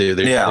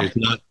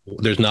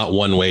 There's not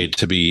one way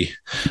to be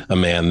a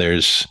man.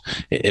 There's,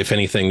 if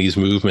anything, these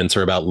movements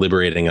are about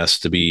liberating us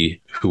to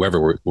be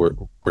whoever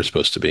we're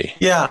supposed to be.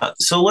 Yeah.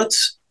 So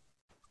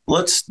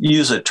let's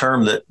use a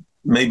term that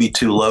may be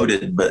too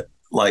loaded, but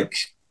like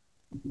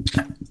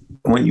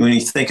when you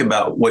think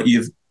about what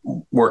you've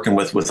working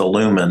with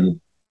Illumin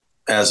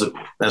as it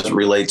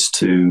relates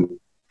to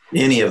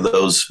any of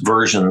those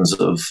versions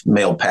of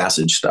male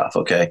passage stuff.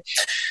 Okay.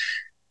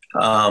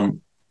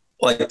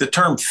 Like the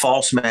term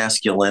false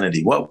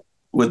masculinity, what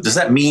does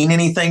that mean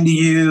anything to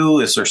you?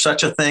 Is there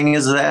such a thing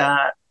as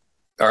that?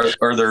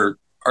 Are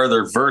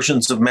there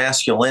versions of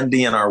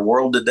masculinity in our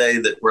world today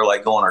that we're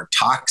like going are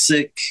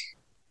toxic?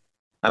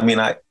 I mean,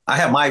 I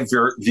have my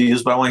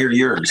views, but I want to hear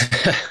yours.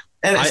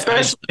 And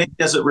especially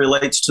as it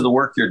relates to the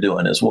work you're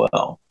doing as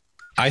well.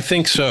 I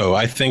think so.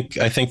 I think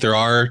there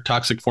are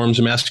toxic forms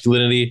of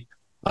masculinity.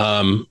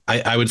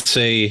 I would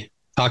say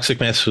toxic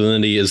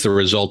masculinity is the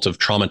result of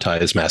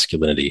traumatized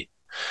masculinity,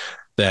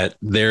 that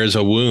there's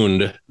a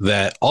wound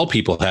that all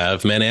people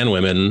have, men and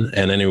women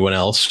and anyone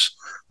else,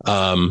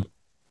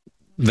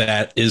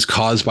 that is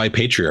caused by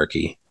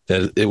patriarchy.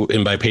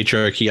 And by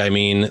patriarchy, I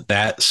mean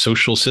that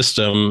social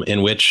system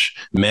in which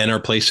men are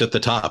placed at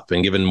the top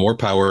and given more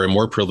power and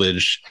more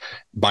privilege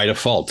by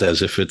default,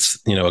 as if it's,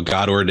 a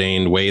God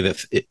ordained way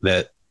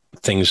that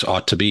things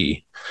ought to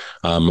be,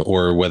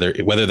 or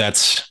whether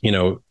that's,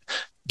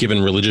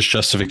 given religious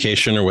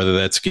justification or whether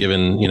that's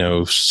given,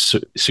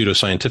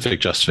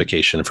 pseudoscientific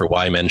justification for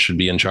why men should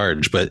be in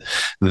charge. But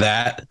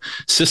that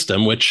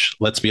system, which,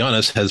 let's be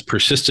honest, has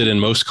persisted in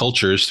most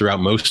cultures throughout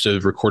most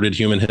of recorded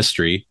human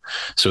history,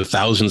 so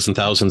thousands and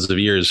thousands of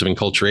years of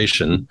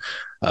enculturation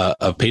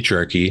of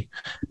patriarchy,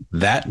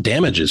 that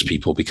damages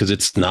people because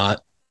it's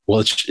not,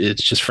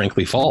 it's just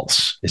frankly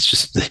false. It's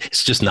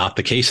just not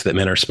the case that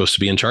men are supposed to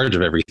be in charge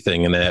of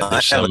everything, and that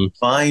I have a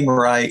fine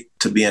right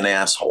to be an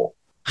asshole.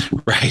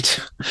 Right.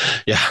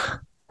 Yeah.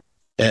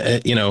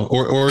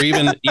 Or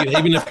even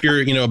if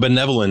you're, a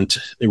benevolent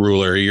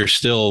ruler, you're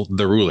still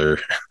the ruler.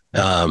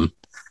 And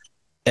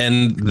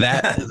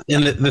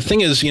the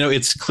thing is,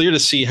 it's clear to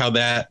see how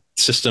that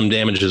system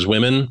damages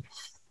women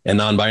and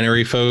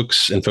non-binary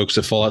folks and folks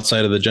that fall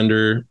outside of the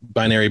gender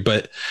binary,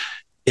 but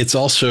it's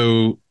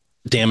also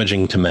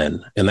damaging to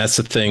men. And that's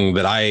the thing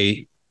that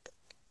I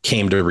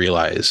came to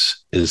realize,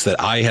 is that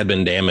I had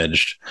been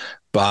damaged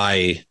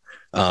by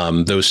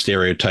those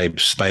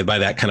stereotypes, by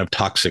that kind of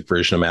toxic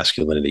version of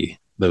masculinity.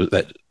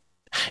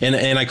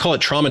 And I call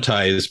it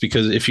traumatized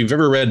because if you've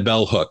ever read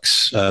Bell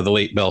Hooks, the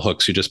late Bell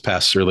Hooks, who just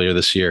passed earlier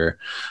this year,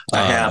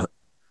 I have.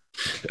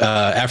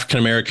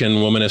 African-American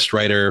womanist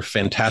writer,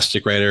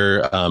 fantastic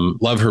writer.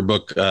 Love her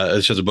book. She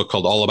has a book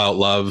called All About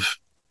Love.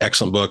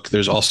 Excellent book.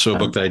 There's also a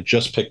book that I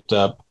just picked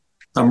up.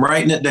 I'm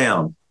writing it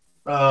down.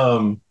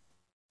 Here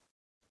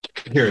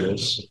it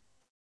is.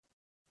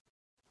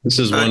 This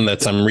is one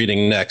I'm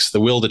reading next. The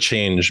Will to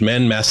Change: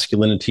 Men,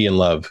 Masculinity, and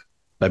Love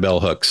by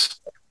Bell Hooks.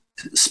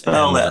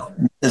 Spell that.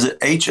 Is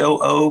it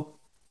HOO?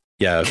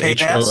 Yeah,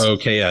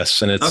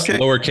 HOOKS. And it's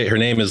lowercase. Her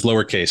name is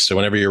lowercase. So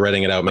whenever you're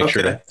writing it out, make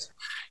sure that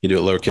you do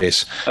it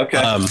lowercase.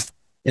 Okay.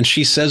 And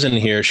she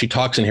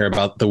talks in here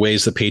about the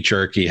ways the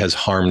patriarchy has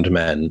harmed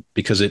men,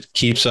 because it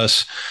keeps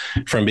us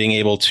from being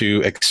able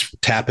to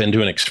tap into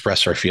and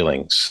express our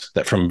feelings,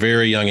 that from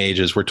very young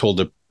ages, we're told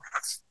to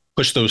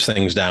push those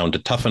things down, to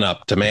toughen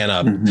up, to man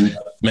up.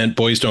 Men,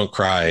 boys don't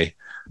cry,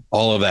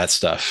 all of that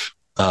stuff.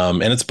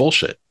 And it's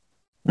bullshit.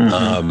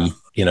 And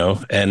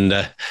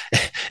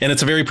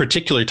it's a very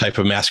particular type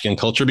of masculine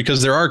culture,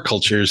 because there are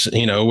cultures,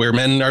 where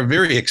men are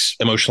very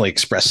emotionally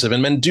expressive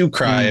and men do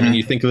cry. I mean,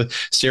 you think of the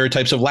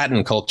stereotypes of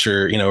Latin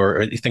culture,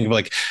 or you think of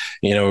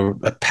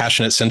a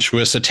passionate,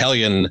 sensuous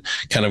Italian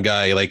kind of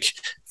guy, like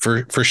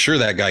for sure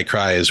that guy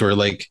cries. Or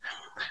like,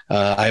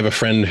 I have a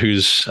friend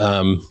who's,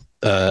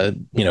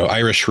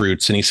 Irish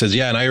roots. And he says,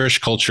 in Irish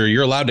culture,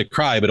 you're allowed to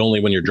cry, but only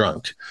when you're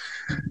drunk.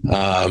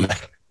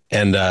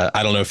 And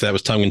I don't know if that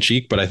was tongue in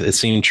cheek, but it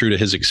seemed true to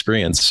his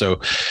experience.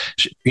 So,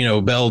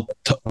 Bell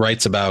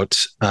writes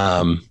about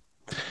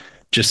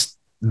just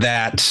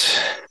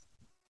that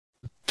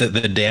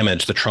the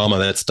damage, the trauma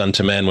that's done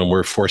to men when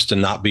we're forced to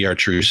not be our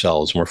true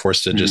selves, when we're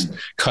forced to just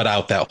cut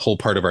out that whole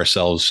part of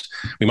ourselves.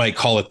 We might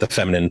call it the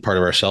feminine part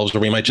of ourselves, or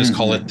we might just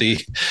call it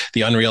the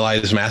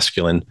unrealized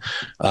masculine,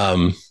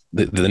 the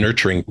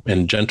nurturing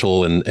and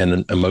gentle and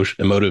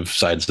emotive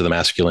sides of the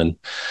masculine.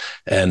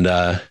 And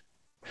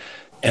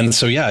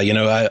so, yeah,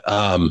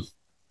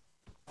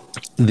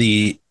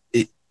 the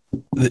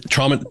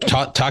trauma,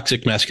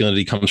 toxic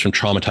masculinity comes from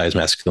traumatized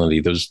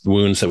masculinity. Those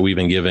wounds that we've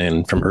been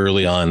given from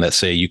early on that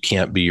say you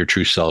can't be your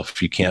true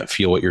self, you can't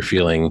feel what you're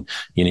feeling,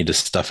 you need to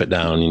stuff it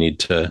down, you need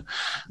to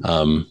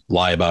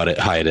lie about it,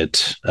 hide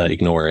it,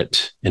 ignore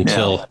it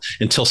until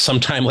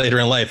sometime later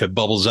in life it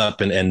bubbles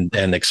up and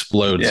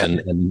explodes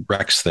and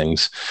wrecks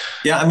things.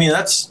 Yeah, I mean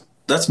that's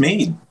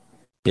me.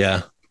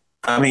 Yeah,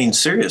 I mean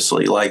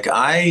seriously, like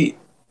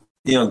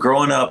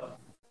growing up,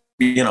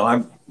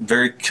 I'm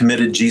very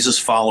committed Jesus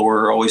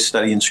follower, always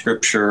studying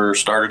scripture,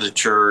 started a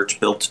church,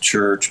 built a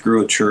church,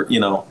 grew a church,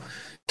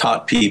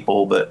 taught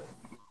people. But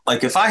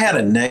like if I had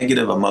a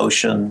negative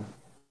emotion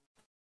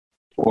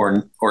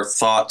or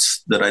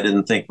thoughts that I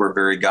didn't think were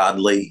very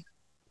godly,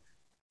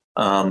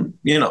 my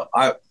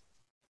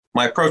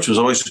approach was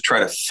always to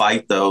try to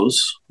fight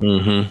those.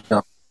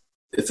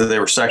 If they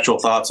were sexual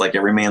thoughts, like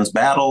every man's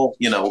battle,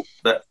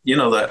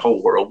 that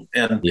whole world.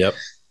 And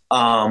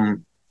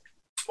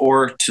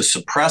or to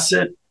suppress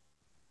it,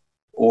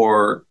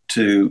 or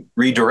to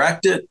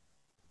redirect it,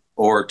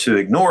 or to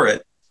ignore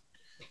it,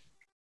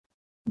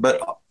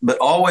 but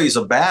always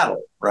a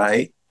battle,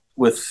 right?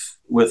 With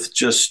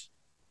just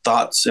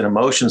thoughts and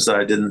emotions that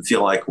I didn't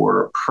feel like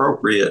were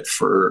appropriate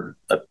for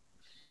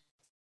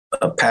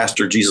a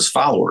pastor Jesus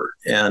follower,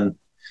 and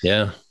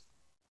I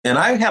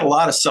had a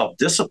lot of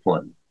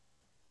self-discipline,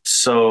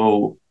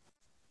 so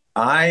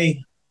I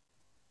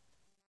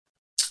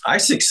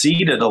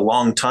succeeded a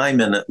long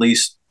time in at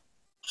least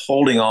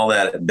holding all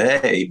that at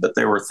bay, but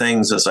there were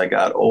things as I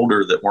got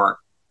older that weren't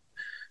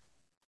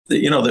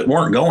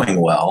going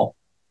well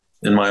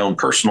in my own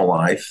personal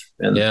life.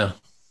 And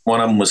one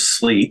of them was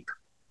sleep.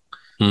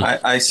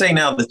 I say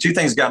now the two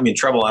things got me in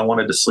trouble. I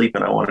wanted to sleep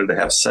and I wanted to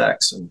have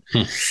sex.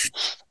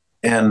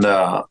 And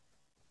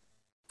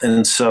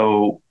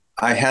so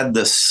I had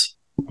this,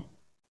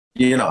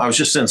 I was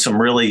just in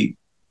some really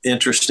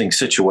interesting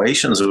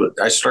situations.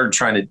 I started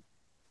trying to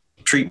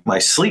treat my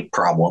sleep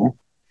problem.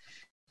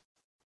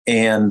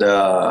 And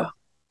then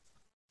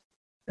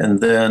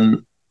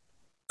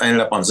I ended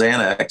up on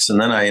Xanax,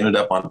 and then I ended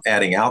up on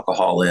adding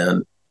alcohol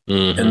in.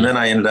 And then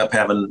I ended up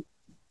having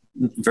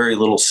very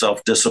little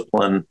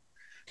self-discipline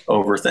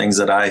over things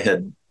that I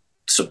had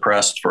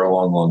suppressed for a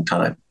long, long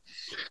time.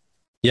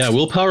 Yeah.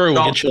 Willpower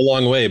will get you a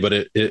long way, but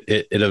it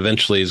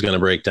eventually is going to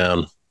break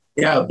down.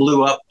 Yeah. It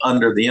blew up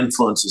under the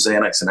influence of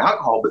Xanax and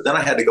alcohol, but then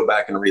I had to go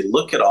back and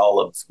relook at all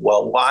of,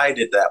 well, why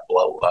did that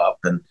blow up?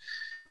 And,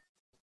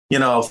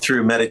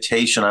 through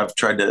meditation, I've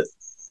tried to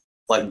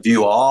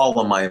view all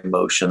of my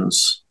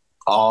emotions,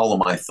 all of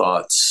my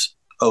thoughts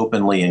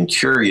openly and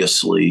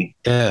curiously.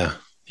 Yeah.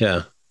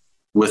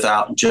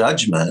 Without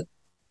judgment,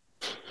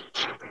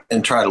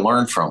 and try to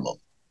learn from them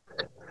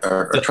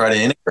or try to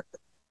integrate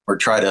or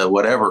try to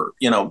whatever,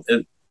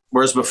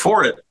 whereas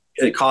before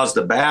it caused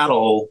a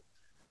battle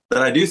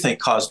that I do think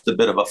caused a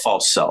bit of a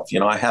false self.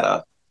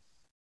 I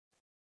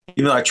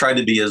tried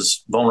to be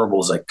as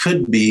vulnerable as I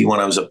could be when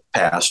I was a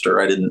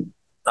pastor.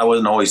 I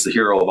wasn't always the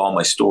hero of all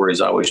my stories.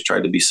 I always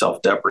tried to be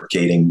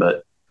self-deprecating,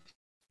 but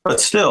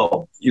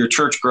still your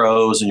church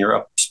grows and you're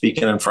up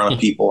speaking in front of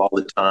people all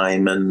the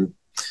time, and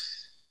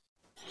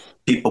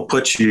people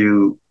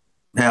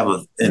have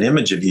an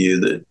image of you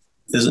that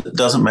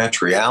doesn't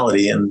match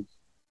reality. And,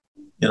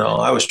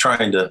 I was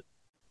trying to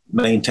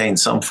maintain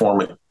some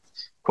form of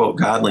quote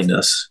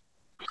godliness.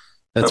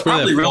 That's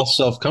where that false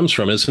self comes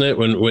from, isn't it?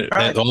 When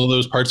right. All of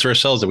those parts of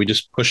ourselves that we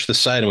just push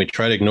aside and we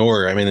try to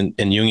ignore. I mean,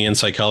 in Jungian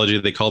psychology,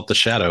 they call it the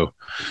shadow.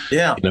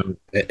 Yeah.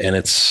 And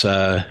it's,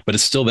 but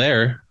it's still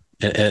there.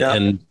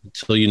 And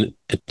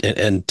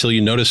until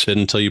you notice it,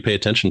 until you pay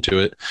attention to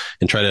it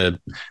and try to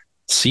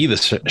see the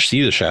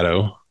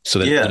shadow so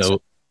that,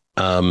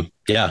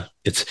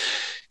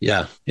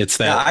 it's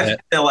that. I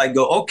feel like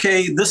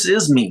okay, this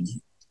is me.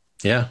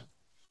 Yeah.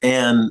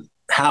 And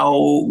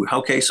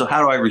so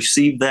how do I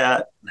receive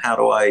that? How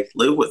do I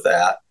live with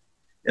that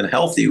in a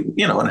healthy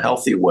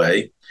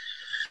way?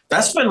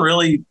 That's been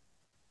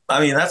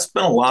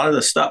a lot of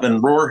the stuff.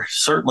 And Rohr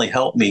certainly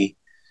helped me.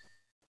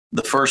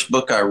 The first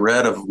book I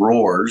read of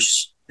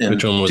Rohr's in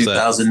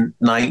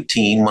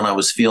 2019, when I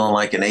was feeling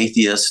like an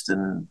atheist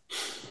and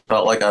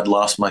felt like I'd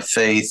lost my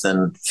faith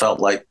and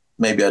felt like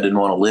maybe I didn't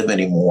want to live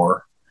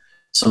anymore.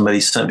 Somebody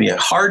sent me a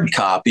hard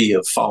copy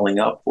of Falling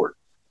Upward.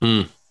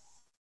 And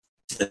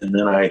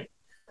then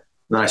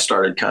I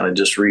started kind of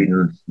just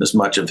reading as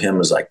much of him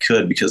as I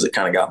could, because it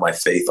kind of got my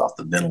faith off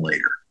the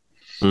ventilator.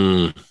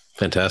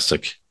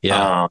 Fantastic.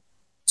 Yeah.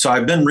 So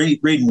I've been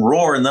reading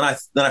Rohr, and then I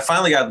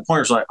finally got to the point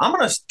where it's like, I'm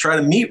going to try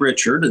to meet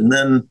Richard. And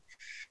then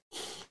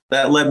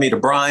that led me to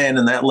Brian,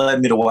 and that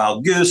led me to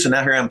Wild Goose. And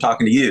now here I'm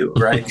talking to you.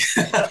 Right.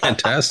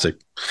 Fantastic.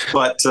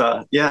 But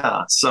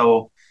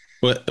so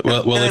Well,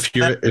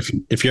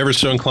 if you're ever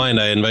so inclined,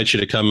 I invite you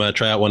to come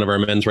try out one of our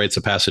men's rites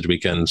of passage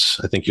weekends.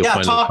 I think you'll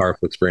find it a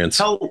powerful experience.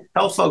 Tell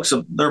folks,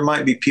 there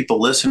might be people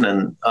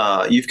listening.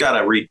 You've got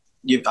to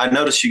I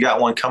noticed you got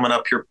one coming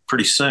up here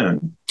pretty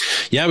soon.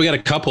 Yeah, we got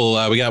a couple.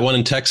 We got one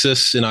in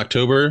Texas in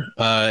October,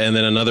 and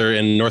then another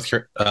in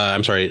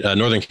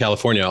Northern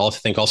California. I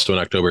think also in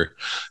October.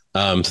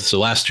 So the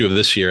last 2 of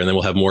this year, and then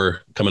we'll have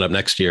more coming up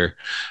next year.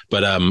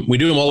 But we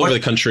do them all over the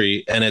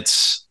country, and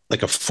it's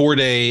like a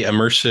 4-day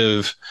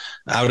immersive,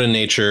 out in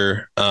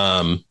nature,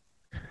 but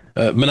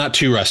not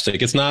too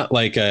rustic. It's not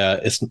like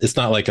it's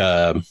not like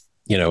a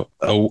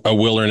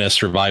wilderness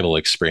survival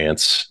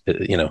experience.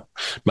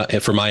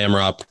 For my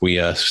MROP,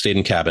 we stayed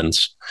in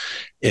cabins.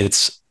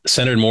 It's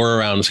centered more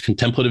around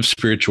contemplative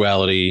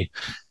spirituality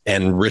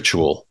and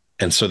ritual.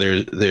 And so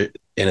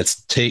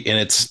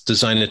it's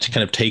designed to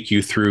kind of take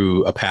you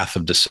through a path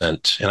of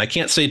descent. And I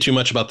can't say too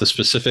much about the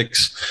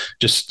specifics,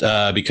 just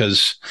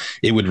because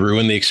it would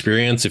ruin the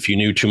experience if you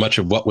knew too much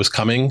of what was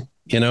coming.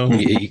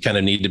 You kind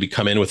of need to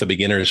come in with a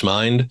beginner's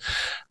mind.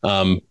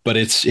 But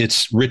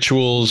it's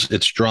rituals,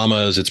 it's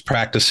dramas, it's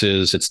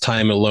practices, it's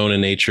time alone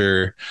in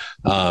nature.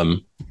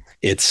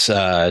 It's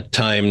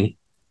time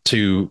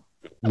to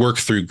work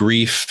through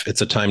grief.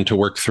 It's a time to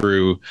work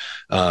through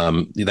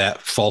that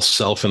false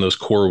self and those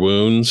core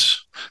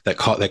wounds that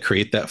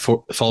create that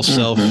false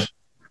self,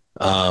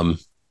 and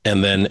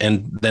then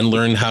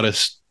learn how to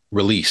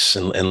release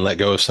and let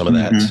go of some of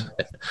that.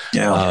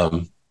 Yeah.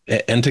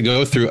 And to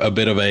go through a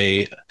bit of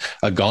a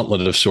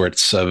gauntlet of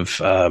sorts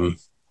of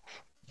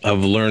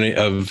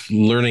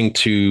learning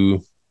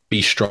to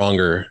be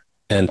stronger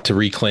and to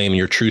reclaim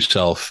your true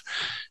self,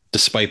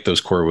 despite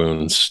those core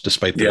wounds,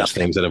 despite those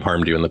things that have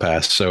harmed you in the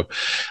past. So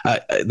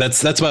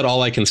that's about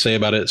all I can say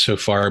about it so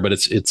far. But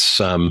it's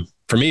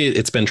for me,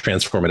 it's been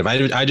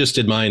transformative. I just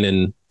did mine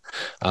in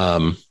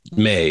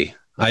May.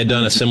 I had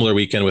done a similar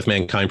weekend with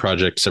Mankind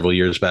Project several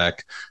years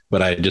back,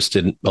 but I just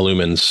did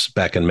Illumins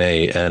back in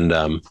May,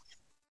 and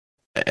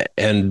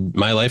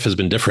my life has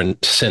been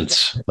different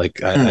since.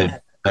 Like I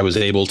was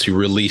able to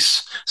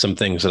release some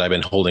things that I've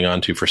been holding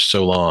on to for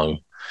so long.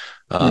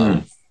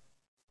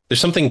 There's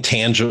something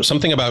tangible,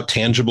 something about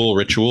tangible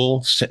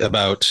ritual,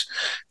 about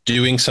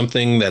doing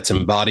something that's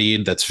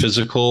embodied, that's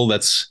physical,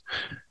 it's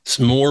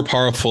more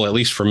powerful, at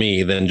least for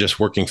me, than just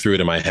working through it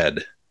in my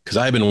head. Because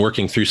I've been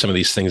working through some of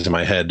these things in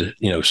my head,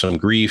 some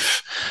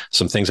grief,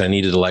 some things I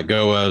needed to let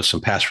go of,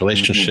 some past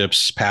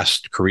relationships,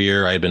 past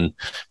career. I've been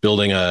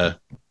sort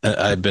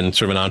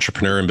of an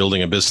entrepreneur and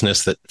building a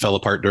business that fell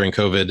apart during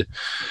COVID.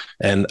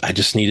 And I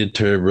just needed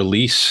to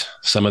release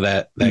some of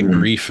that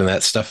grief and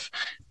that stuff.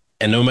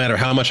 And no matter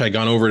how much I'd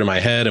gone over it in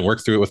my head and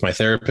worked through it with my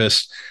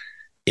therapist,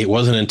 it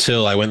wasn't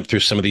until I went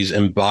through some of these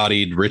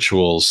embodied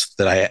rituals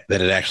that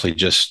it actually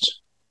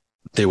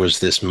there was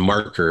this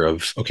marker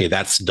of, okay,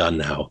 that's done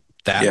now.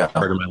 That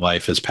part of my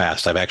life has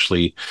passed. I've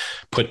actually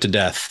put to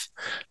death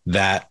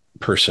that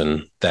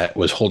person that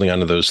was holding on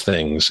to those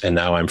things. And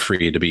now I'm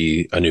free to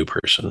be a new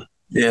person.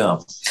 Yeah.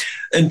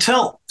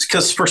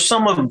 Because for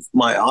some of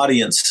my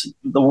audience,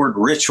 the word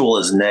ritual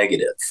is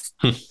negative.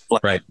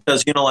 Right.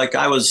 Because,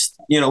 I was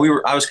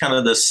kind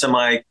of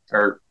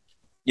the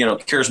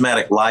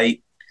charismatic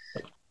light,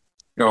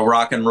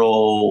 rock and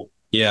roll.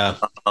 Yeah.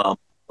 A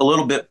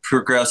little bit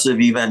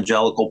progressive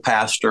evangelical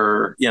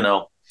pastor,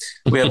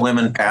 we had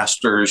women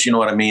pastors, you know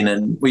what I mean?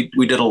 And we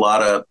did a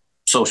lot of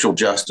social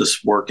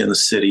justice work in the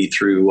city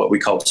through what we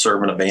called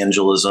servant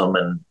evangelism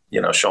and,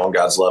 showing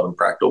God's love in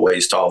practical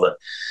ways to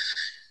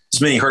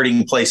as many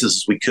hurting places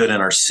as we could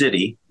in our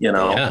city,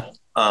 Yeah.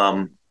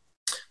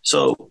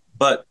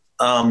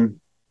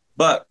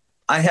 But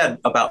I had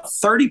about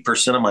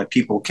 30% of my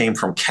people came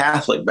from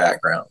Catholic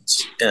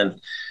backgrounds.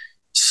 And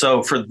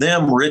so for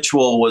them,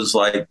 ritual was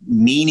like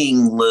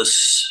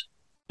meaningless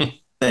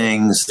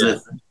things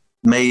that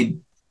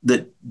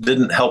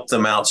didn't help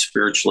them out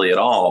spiritually at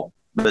all.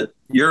 But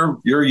you're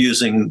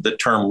using the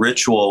term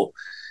ritual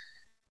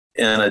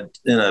in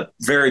a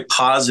very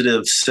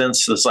positive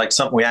sense. It's like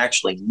something we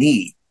actually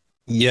need.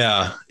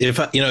 Yeah.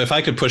 If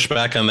I could push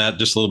back on that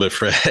just a little bit,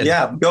 Fred.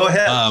 Yeah, go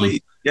ahead,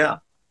 please. Yeah.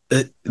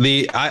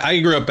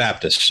 I grew up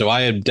Baptist, so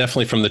I am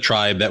definitely from the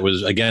tribe that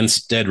was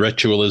against dead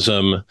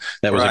ritualism,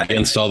 that was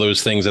against all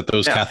those things that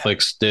those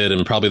Catholics did,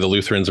 and probably the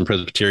Lutherans and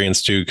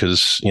Presbyterians too,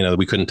 because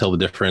we couldn't tell the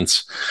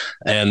difference.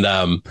 And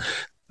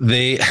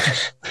it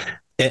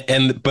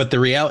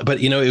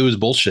was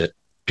bullshit,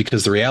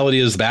 because the reality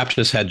is the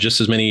Baptists had just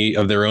as many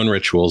of their own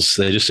rituals.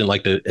 They just didn't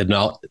like to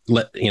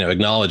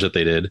acknowledge that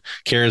they did.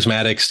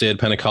 Charismatics did,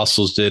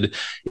 Pentecostals did.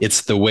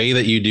 It's the way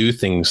that you do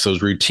things,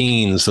 those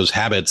routines, those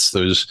habits,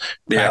 those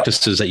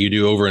practices that you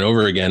do over and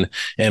over again.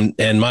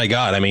 And my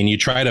God, I mean, you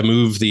try to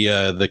move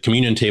the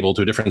communion table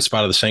to a different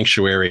spot of the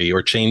sanctuary,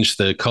 or change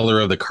the color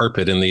of the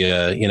carpet in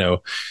the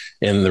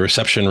in the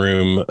reception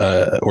room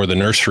or the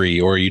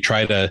nursery, or you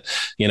try to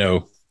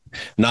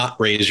not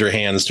raise your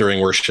hands during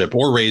worship,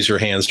 or raise your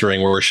hands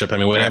during worship. I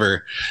mean,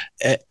 whatever.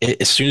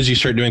 As soon as you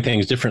start doing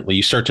things differently,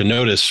 you start to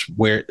notice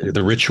where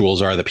the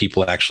rituals are that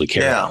people actually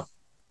care about.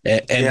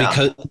 And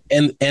because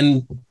and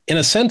in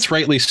a sense,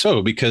 rightly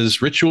so,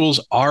 because rituals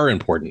are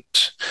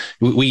important.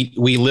 We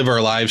live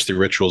our lives through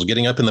rituals,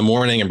 getting up in the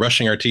morning and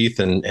brushing our teeth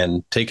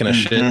and taking a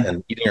shit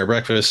and eating our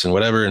breakfast and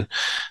whatever. And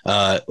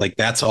like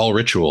that's all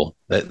ritual.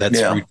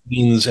 That's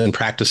routines and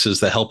practices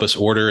that help us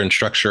order and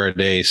structure our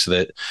day so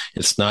that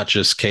it's not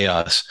just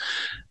chaos.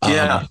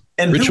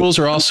 And rituals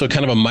are also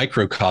kind of a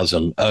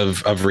microcosm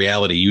of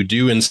reality. You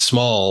do in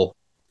small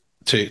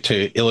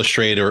to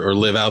illustrate or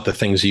live out the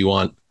things you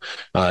want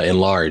in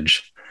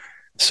large.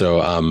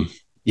 So,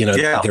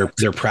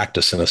 they're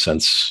practice in a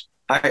sense.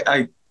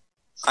 I'm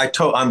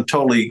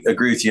totally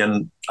agree with you.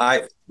 And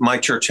my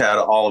church had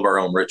all of our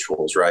own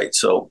rituals, right?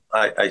 So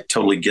I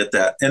totally get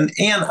that. And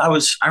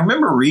I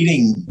remember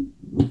reading,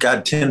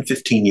 10,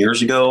 15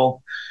 years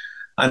ago,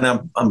 and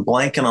I'm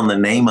blanking on the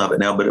name of it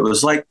now, but it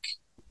was like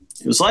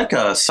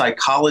a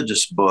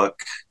psychologist book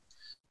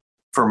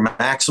for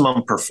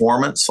maximum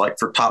performance, like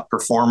for top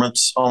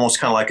performance, almost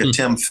kind of like a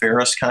Tim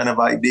Ferriss kind of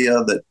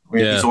idea that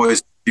he's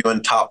always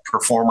doing top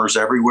performers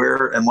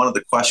everywhere. And one of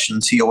the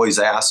questions he always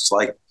asks,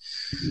 like,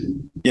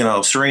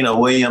 Serena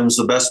Williams,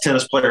 the best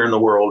tennis player in the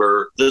world,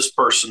 or this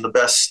person, the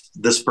best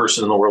this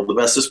person in the world, the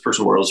best this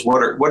person in the world, is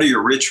what are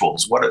your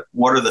rituals? What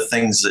are the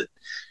things that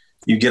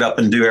you get up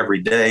and do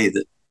every day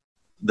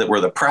that were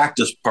the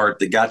practice part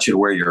that got you to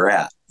where you're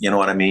at? You know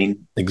what I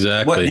mean?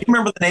 Exactly. Do you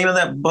remember the name of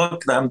that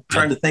book that I'm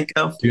trying to think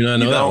of? Do not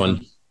know that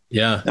one.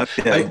 Yeah.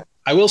 Okay.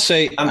 I will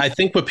say, I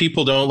think what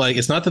people don't like,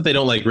 it's not that they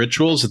don't like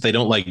rituals, that they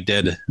don't like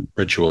dead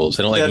rituals.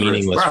 They don't like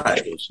meaningless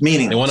rituals.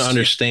 Meaningless. They want to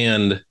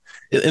understand,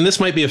 and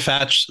this might be a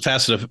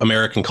facet of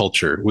American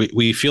culture.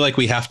 We feel like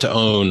we have to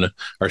own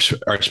our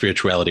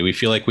spirituality. We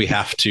feel like we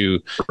have to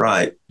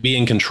be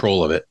in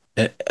control of it.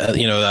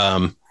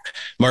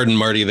 Martin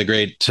Marty, the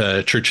great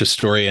church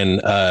historian,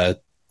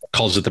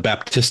 calls it the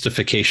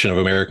Baptistification of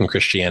American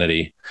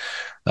Christianity.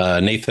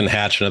 Nathan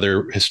Hatch,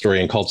 another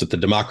historian, calls it the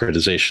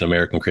democratization of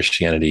American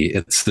Christianity.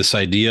 It's this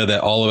idea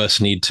that all of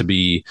us need to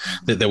be,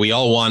 that we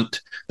all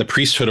want the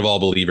priesthood of all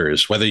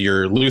believers, whether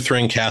you're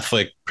Lutheran,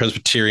 Catholic,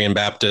 Presbyterian,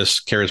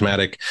 Baptist,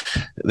 Charismatic,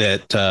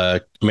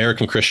 that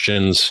American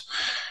Christians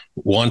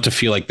want to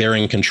feel like they're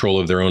in control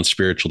of their own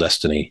spiritual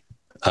destiny.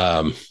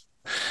 And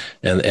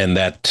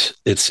that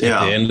it's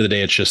at the end of the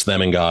day, it's just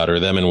them and God, or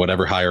them and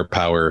whatever higher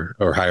power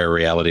or higher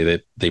reality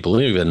that they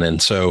believe in.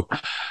 And so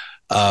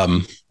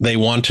they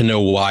want to know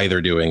why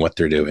they're doing what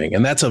they're doing.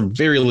 And that's a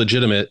very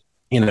legitimate,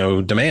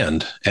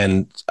 demand.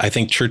 And I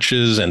think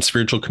churches and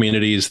spiritual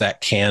communities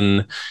that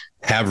can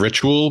have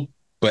ritual,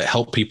 but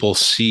help people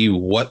see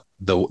what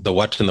the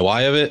what and the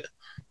why of it,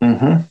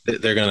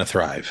 they're going to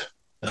thrive.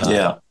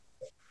 Yeah,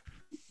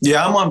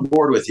 I'm on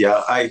board with you.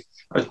 I'm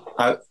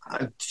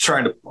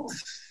trying to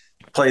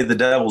play the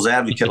devil's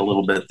advocate a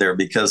little bit there,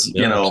 because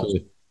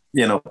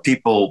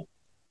people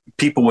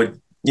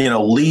would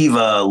leave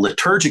a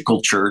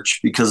liturgical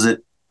church because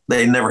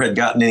they never had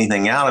gotten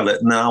anything out of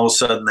it, and then all of a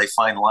sudden they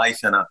find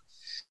life in a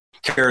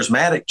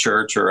charismatic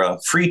church or a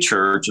free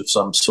church of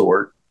some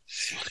sort.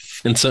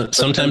 And so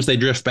sometimes they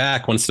drift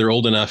back once they're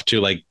old enough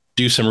to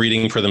do some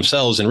reading for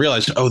themselves and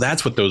realize, oh,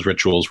 that's what those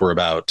rituals were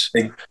about.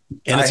 And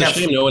it's a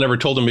shame no one ever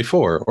told them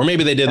before. Or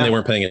maybe they did and they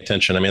weren't paying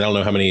attention. I mean, I don't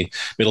know how many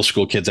middle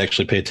school kids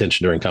actually pay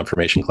attention during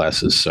confirmation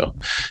classes. So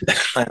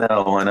I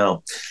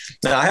know.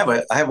 Now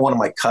I have one of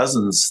my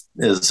cousins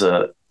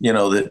that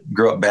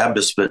grew up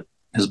Baptist, but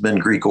has been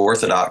Greek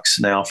Orthodox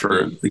now for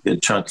a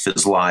good chunk of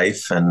his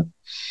life. And,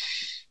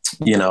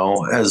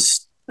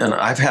 and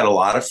I've had a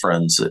lot of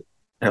friends that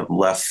have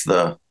left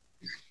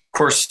of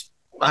course,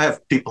 I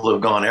have people who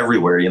have gone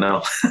everywhere,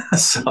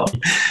 so,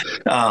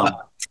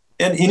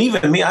 and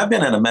even me, I've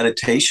been in a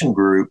meditation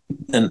group,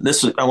 and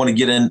I want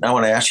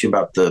to ask you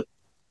about the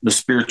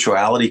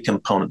spirituality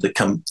component,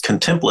 the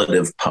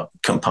contemplative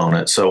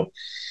component. So,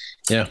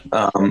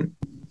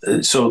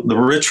 so the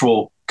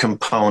ritual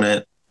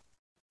component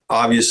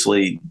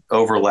obviously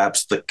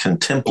overlaps the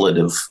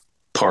contemplative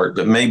part,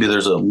 but maybe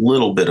there's a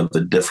little bit of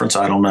a difference.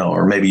 I don't know.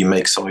 Or maybe you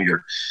make some of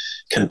your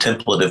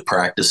contemplative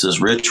practices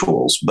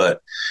rituals,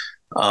 but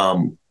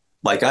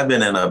I've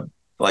been in a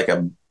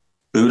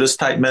Buddhist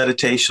type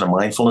meditation, a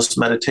mindfulness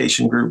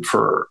meditation group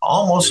for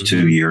almost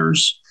 2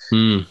 years.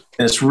 And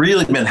it's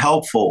really been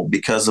helpful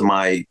because of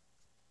my,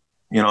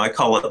 I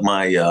call it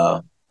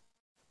my,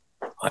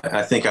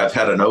 I think I've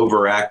had an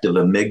overactive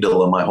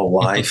amygdala my whole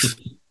life.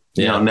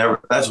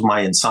 That's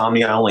my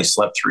insomnia. I only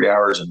slept 3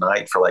 hours a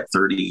night for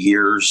 30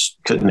 years,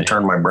 couldn't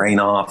turn my brain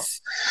off.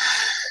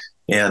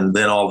 And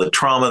then all the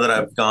trauma that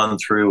I've gone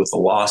through with the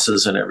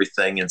losses and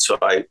everything. And so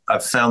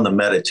I've found the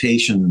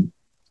meditation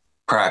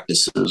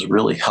practices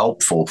really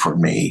helpful for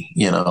me,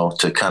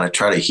 to kind of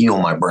try to heal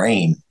my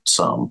brain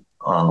some.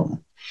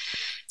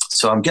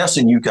 So I'm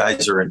guessing you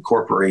guys are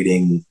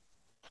incorporating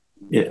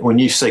it. When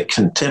you say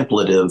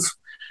contemplative,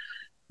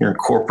 you're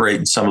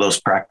incorporating some of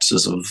those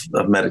practices of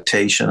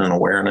meditation and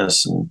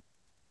awareness. And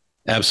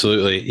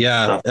absolutely.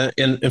 Yeah.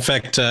 And in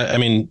fact,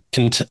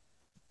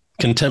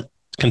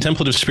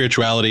 contemplative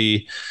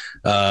spirituality,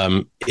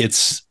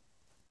 it's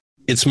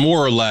it's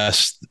more or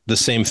less the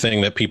same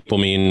thing that people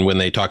mean when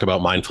they talk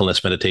about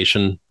mindfulness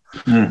meditation.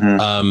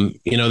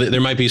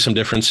 There might be some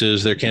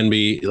differences. There can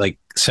be, like,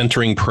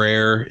 centering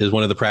prayer is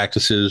one of the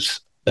practices.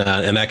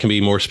 And that can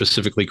be more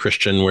specifically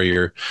Christian, where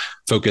you're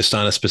focused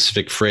on a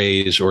specific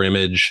phrase or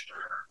image,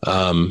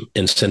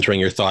 and centering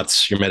your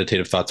thoughts, your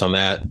meditative thoughts on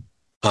that.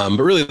 But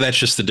really, that's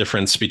just the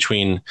difference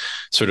between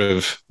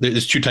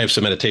there's two types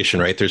of meditation,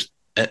 right? There's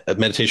a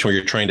meditation where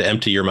you're trying to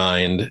empty your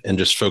mind and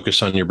just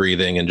focus on your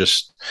breathing and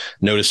just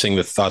noticing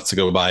the thoughts that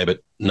go by,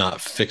 but not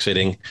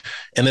fixating.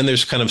 And then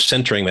there's kind of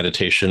centering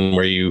meditation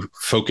where you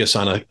focus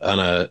on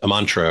a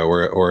mantra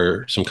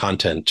or some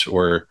content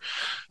or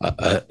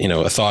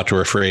a thought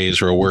or a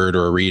phrase or a word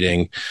or a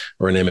reading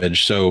or an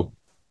image. So,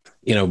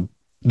 and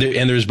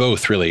there's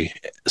both, really.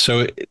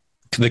 So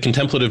the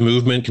contemplative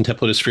movement,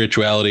 contemplative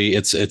spirituality,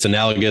 it's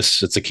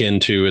analogous. It's akin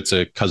to, it's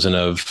a cousin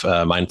of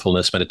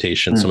mindfulness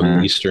meditation, some of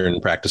the Eastern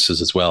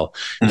practices as well.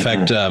 In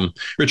fact,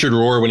 Richard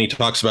Rohr, when he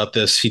talks about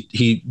this,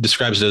 he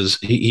describes it as,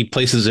 he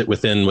places it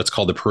within what's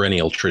called the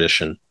perennial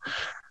tradition,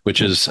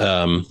 which is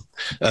a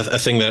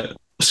thing that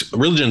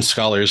religion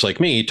scholars like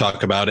me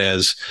talk about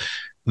as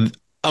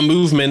a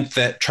movement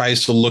that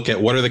tries to look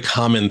at what are the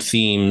common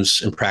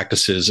themes and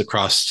practices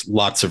across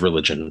lots of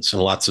religions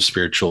and lots of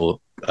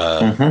spiritual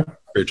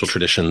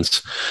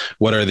traditions.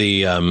 What are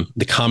the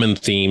common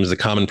themes, the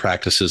common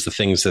practices, the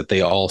things that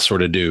they all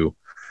sort of do,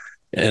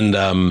 and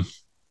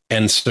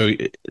so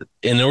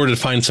in order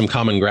to find some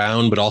common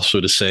ground, but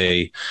also to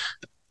say,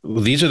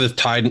 these are the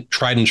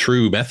tried and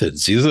true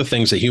methods. These are the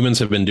things that humans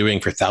have been doing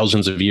for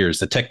thousands of years.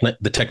 The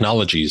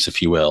technologies,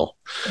 if you will,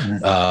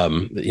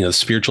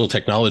 spiritual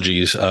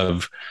technologies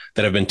that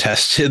have been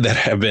tested, that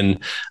have been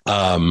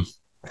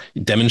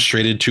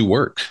demonstrated to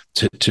work,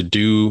 to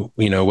do,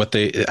 what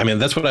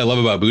that's what I love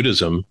about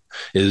Buddhism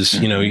is,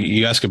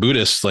 you ask a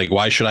Buddhist, like,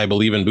 why should I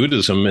believe in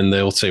Buddhism? And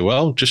they'll say,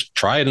 well, just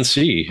try it and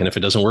see. And if it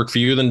doesn't work for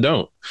you, then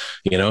don't,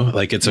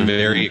 like, it's a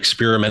very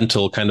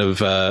experimental kind of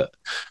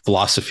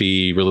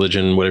philosophy,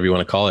 religion, whatever you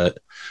want to call it,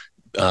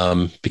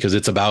 because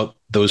it's about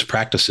those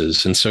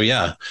practices. And so,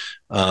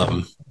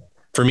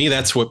 for me,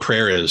 that's what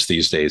prayer is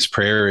these days.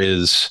 Prayer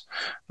is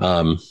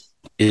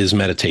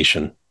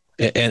meditation.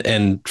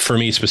 And for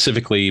me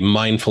specifically,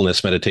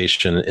 mindfulness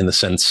meditation in the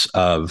sense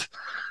of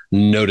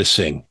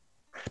noticing,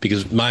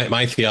 because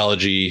my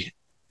theology,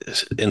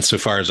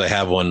 insofar as I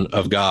have one,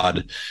 of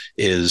God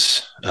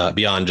is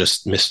beyond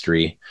just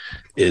mystery,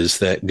 is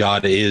that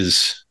God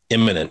is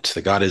immanent,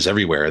 that God is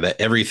everywhere, that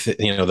everything,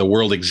 the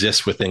world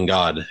exists within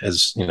God,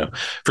 as, 1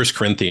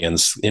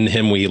 Corinthians, in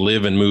him we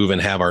live and move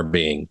and have our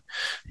being,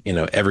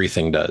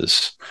 everything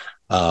does.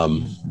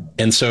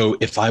 And so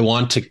if I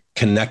want to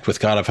connect with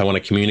God, if I want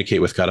to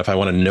communicate with God, if I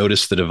want to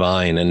notice the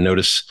divine and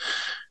notice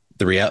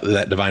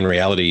that divine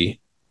reality,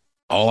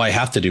 all I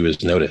have to do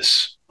is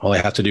notice. All I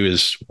have to do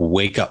is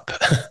wake up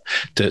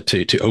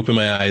to open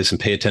my eyes and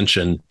pay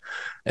attention.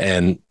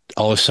 And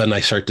all of a sudden I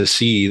start to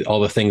see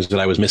all the things that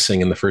I was missing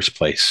in the first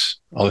place,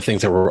 all the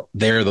things that were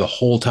there the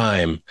whole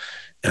time.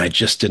 And I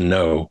just didn't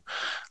know,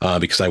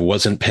 because I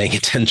wasn't paying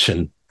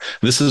attention.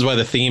 This is why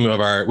the theme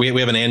of we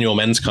have an annual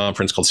men's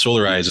conference called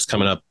Solarize. It's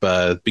coming up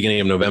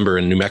beginning of November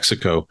in New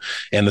Mexico.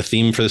 And the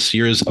theme for this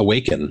year is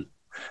Awaken,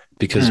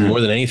 because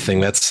more than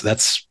anything,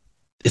 it's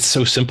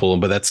so simple,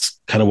 but that's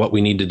kind of what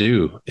we need to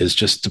do, is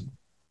just to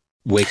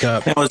wake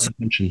up. Now,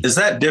 is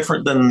that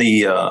different than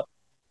the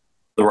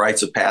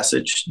rites of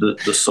passage,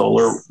 the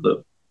solar,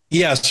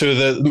 Yeah. So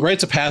the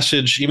rites of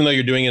passage, even though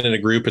you're doing it in a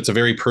group, it's a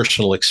very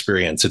personal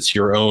experience. It's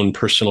your own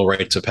personal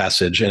rites of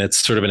passage. And it's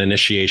sort of an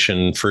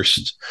initiation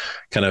first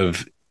kind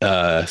of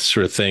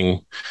sort of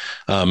thing.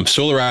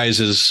 Solarize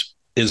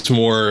is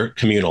more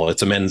communal.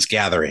 It's a men's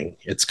gathering.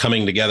 It's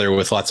coming together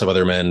with lots of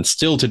other men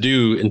still to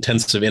do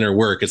intensive inner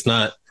work. It's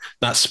not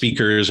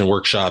speakers and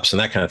workshops and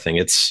that kind of thing.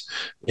 It's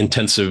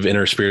intensive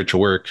inner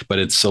spiritual work, but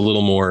it's a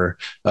little more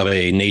of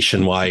a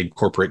nationwide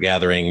corporate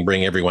gathering,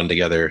 bring everyone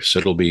together. So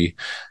it'll be,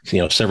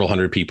 several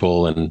hundred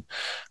people. And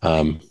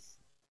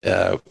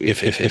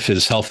if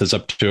his health is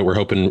up to it, we're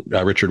hoping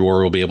Richard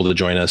Rohr will be able to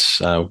join us.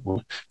 We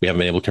haven't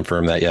been able to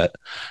confirm that yet,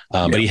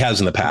 but he has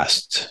in the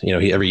past.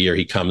 Every year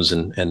he comes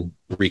and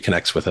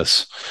reconnects with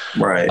us.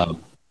 Right.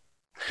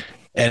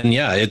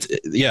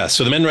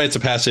 So the men rites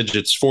of passage,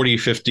 it's 40,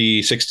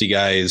 50, 60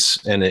 guys,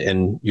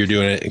 and you're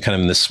doing it kind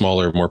of in this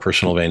smaller, more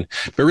personal vein,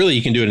 but really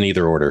you can do it in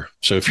either order.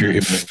 So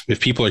if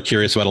people are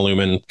curious about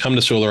Illumin, come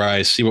to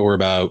Solarize, see what we're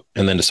about,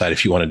 and then decide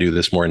if you want to do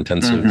this more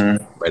intensive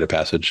rite of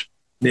passage.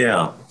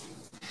 Yeah.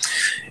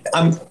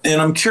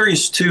 I'm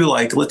curious too,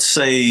 like, let's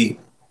say,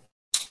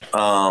 with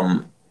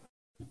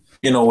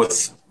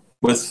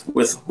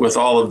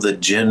all of the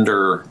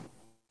gender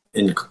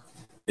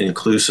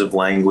inclusive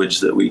language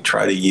that we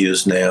try to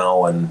use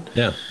now. And,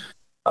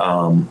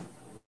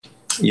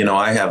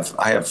 I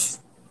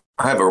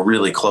have a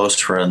really close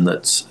friend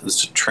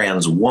that's a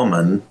trans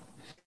woman.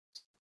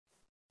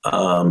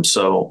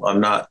 So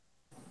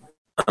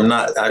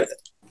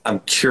I'm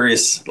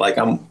curious, like,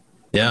 I'm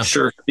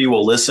sure she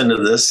will listen to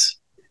this,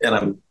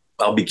 and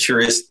I'll be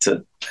curious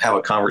to have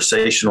a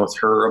conversation with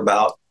her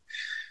about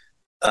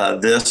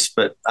this,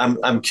 but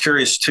I'm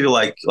curious too.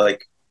 Like,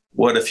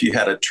 what if you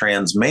had a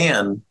trans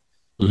man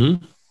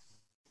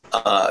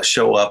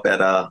show up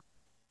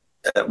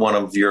at one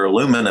of your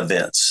Lumen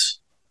events?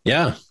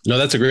 Yeah, no,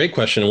 that's a great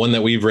question. One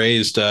that we've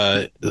raised,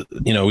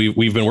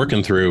 we've been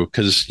working through,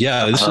 because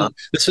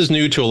this is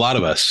new to a lot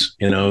of us,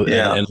 and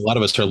a lot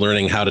of us are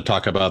learning how to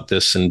talk about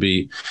this and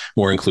be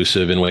more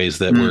inclusive in ways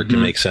that work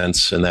and make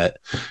sense and that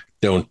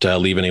don't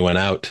leave anyone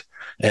out.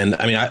 And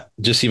I mean, I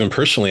just even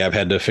personally, I've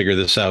had to figure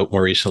this out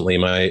more recently.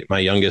 My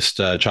youngest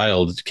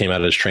child came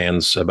out as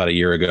trans about a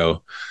year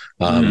ago.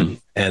 And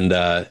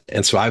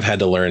so I've had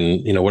to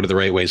learn, what are the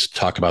right ways to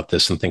talk about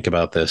this and think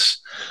about this.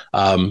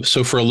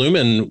 So for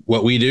Illumin,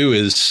 what we do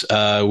is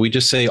we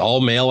just say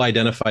all male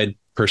identified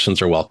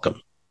persons are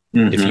welcome.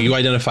 If you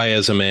identify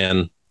as a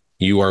man,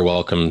 you are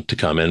welcome to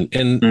come. And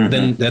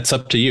then that's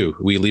up to you.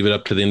 We leave it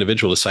up to the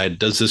individual to decide,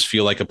 does this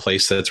feel like a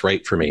place that's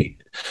right for me?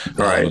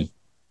 Right.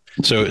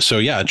 So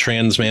yeah, a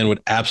trans man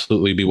would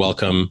absolutely be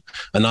welcome.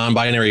 A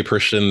non-binary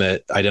person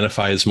that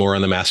identifies more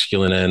on the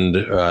masculine end,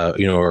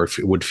 or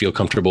would feel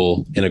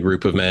comfortable in a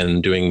group of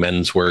men doing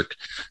men's work.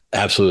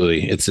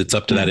 Absolutely. It's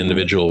up to that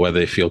individual whether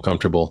they feel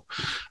comfortable.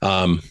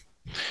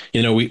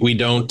 We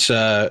don't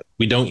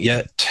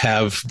yet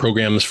have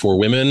programs for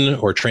women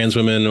or trans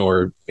women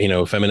or,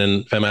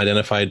 femme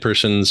identified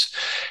persons.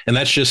 And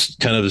that's just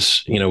kind of,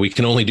 we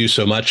can only do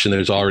so much. And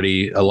there's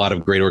already a lot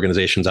of great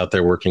organizations out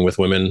there working with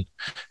women.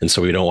 And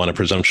so we don't want to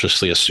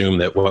presumptuously assume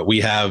that what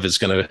we have is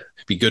going to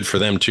be good for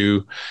them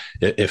too.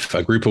 If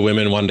a group of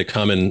women wanted to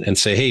come and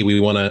say, hey, we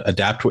want to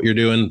adapt what you're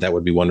doing, that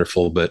would be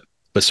wonderful. But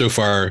so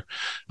far,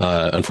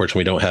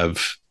 unfortunately, we don't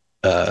have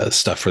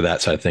stuff for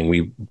that side of thing.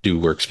 We do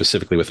work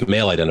specifically with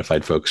male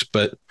identified folks,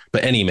 but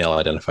any male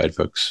identified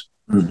folks.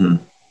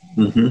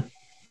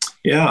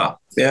 Yeah.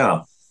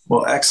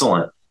 Well,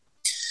 excellent.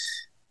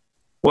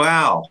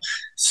 Wow.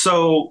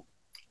 So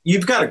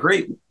you've got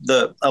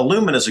the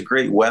Illumin is a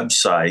great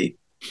website.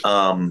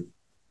 How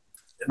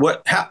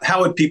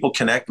would people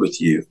connect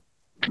with you,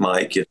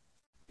 Mike?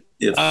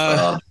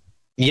 The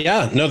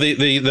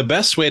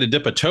best way to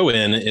dip a toe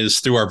in is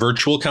through our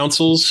virtual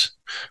councils,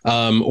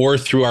 or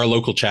through our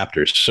local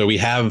chapters. So we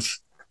have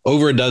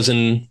over a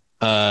dozen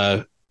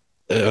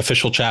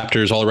official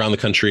chapters all around the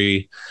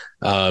country.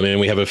 And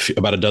we have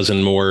about a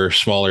dozen more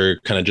smaller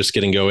kind of just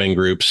getting going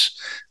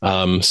groups.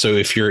 So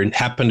if you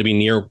happen to be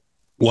near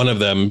one of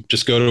them,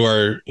 just go to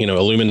our,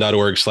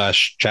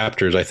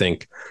 illumin.org/chapters, I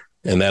think,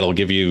 and that'll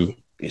give you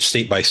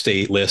state by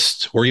state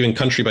list, or even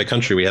country by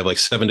country. We have like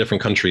 7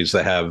 different countries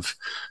that have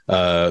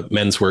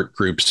men's work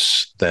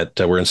groups that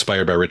were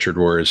inspired by Richard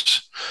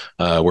Rohr's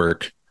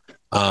work.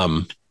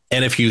 And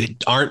if you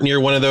aren't near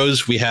one of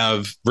those, we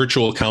have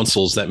virtual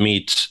councils that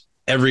meet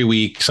every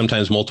week,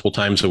 sometimes multiple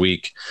times a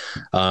week,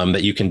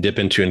 that you can dip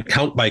into.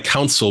 And by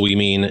council, we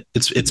mean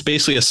it's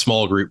basically a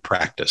small group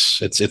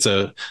practice. It's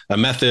a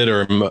method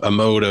or a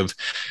mode of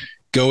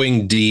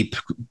going deep,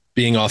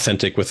 being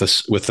authentic with a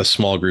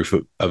small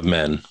group of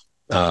men.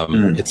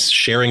 It's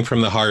sharing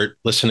from the heart,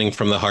 listening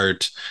from the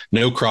heart,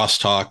 no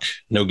crosstalk,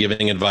 no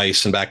giving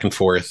advice and back and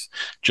forth,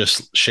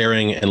 just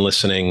sharing and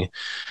listening,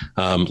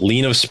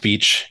 lean of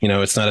speech.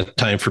 It's not a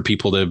time for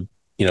people to,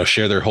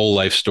 share their whole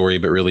life story,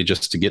 but really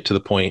just to get to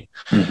the point.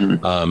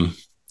 So,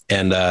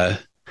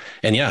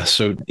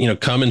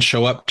 come and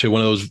show up to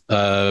one of those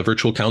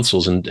virtual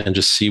councils and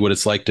just see what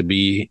it's like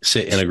to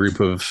sit in a group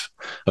of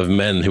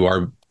men who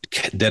are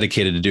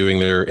dedicated to doing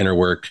their inner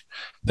work,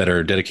 that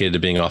are dedicated to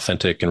being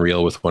authentic and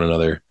real with one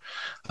another.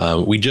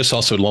 We just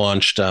also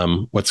launched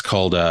what's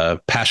called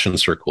passion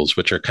circles,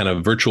 which are kind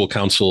of virtual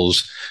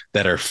councils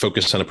that are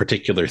focused on a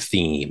particular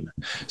theme.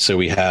 So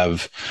we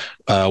have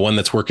one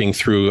that's working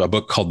through a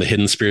book called The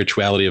Hidden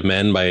Spirituality of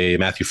Men by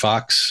Matthew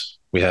Fox.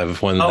 We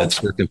have one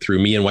that's working through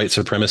Me and White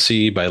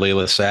Supremacy by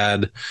Layla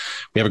Saad.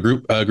 We have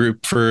a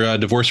group for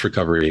divorce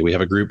recovery. We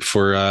have a group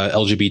for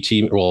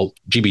GBTQ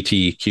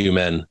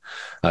men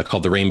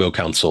called the Rainbow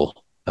Council.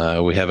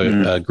 We have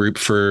a group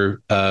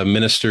for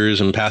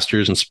ministers and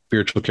pastors and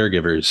spiritual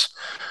caregivers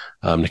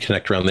to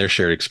connect around their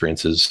shared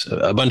experiences,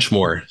 a bunch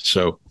more.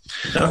 So,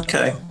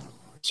 okay.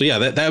 So yeah,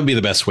 that would be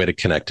the best way to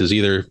connect, is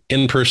either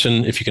in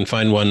person, if you can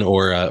find one,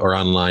 or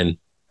online.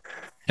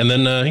 And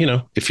then,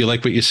 if you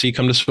like what you see,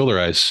 come to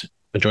Solarize.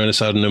 Join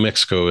us out in New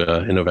Mexico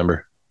in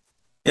November.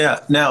 Yeah.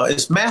 Now,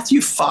 is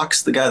Matthew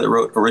Fox the guy that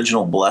wrote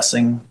Original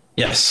Blessing?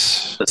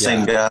 Yes. The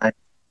same guy?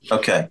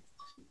 Okay.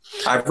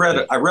 I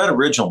read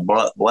Original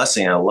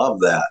Blessing. I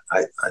love that.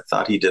 I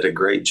thought he did a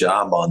great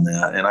job on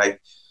that. And I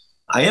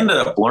ended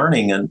up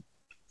learning, and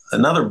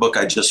another book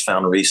I just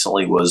found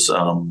recently was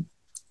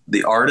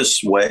The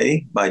Artist's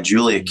Way by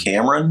Julia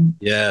Cameron.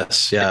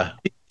 Yes. Yeah.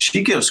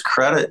 She gives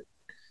credit.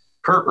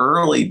 Her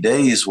early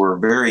days were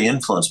very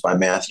influenced by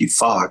Matthew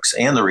Fox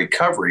and the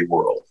recovery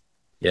world.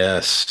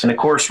 Yes. And of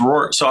course,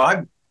 Rohr. So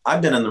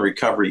I've been in the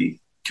recovery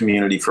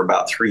community for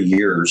about 3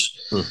 years.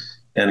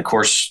 And of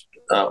course,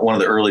 one of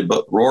the early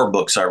Rohr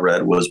books I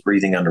read was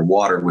Breathing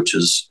Underwater, which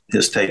is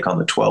his take on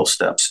the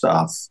 12-step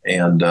stuff.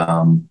 And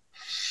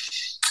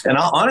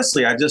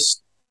honestly, I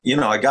just,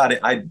 I got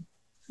it.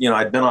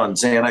 I'd been on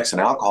Xanax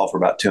and alcohol for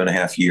about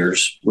 2.5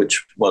 years,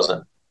 which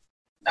wasn't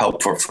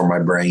helpful for my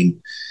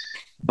brain.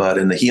 But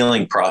in the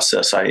healing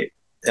process, I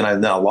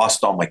now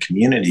lost all my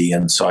community.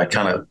 And so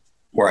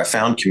where I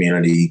found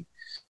community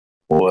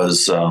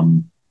was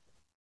in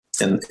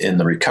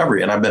the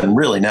recovery. And I've been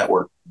really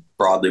networked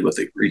broadly with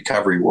the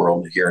recovery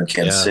world here in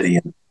Kansas City.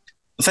 And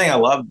the thing I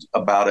loved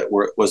about it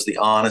was the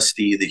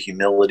honesty, the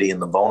humility,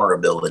 and the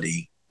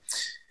vulnerability.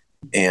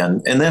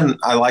 And then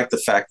I like the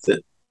fact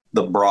that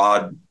the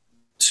broad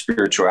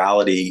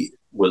spirituality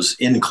was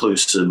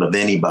inclusive of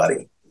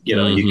anybody.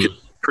 You could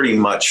pretty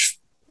much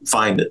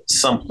find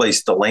some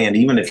place to land,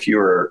 even if you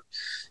were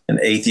an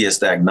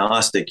atheist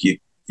agnostic. You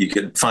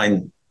could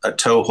find a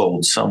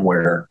toehold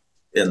somewhere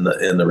in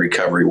the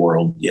recovery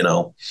world. We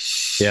have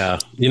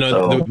there's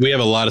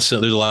a lot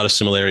of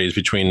similarities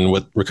between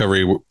what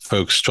recovery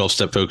folks,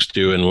 12-step folks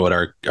do and what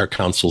our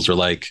counsels are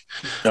like.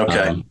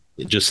 Okay.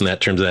 Just in that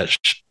terms of that,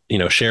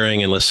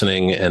 sharing and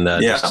listening, and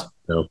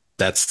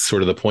that's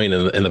sort of the point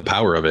and the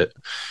power of it,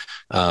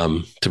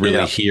 to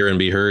really hear and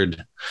be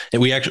heard.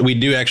 And we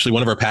do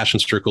one of our passion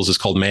circles is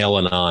called Male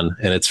and On,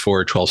 and it's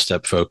for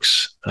 12-step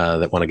folks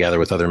that want to gather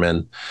with other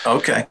men.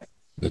 Okay.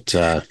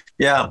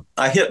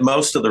 I hit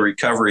most of the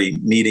recovery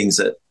meetings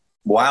at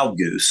Wild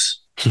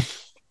Goose. It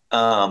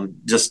was,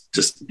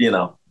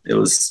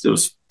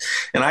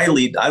 and I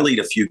lead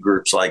a few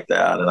groups like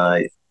that,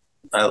 and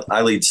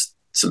I lead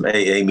some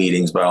AA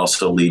meetings, but I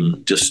also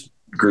lead just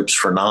groups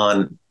for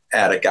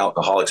non-addict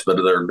alcoholics, but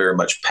they're very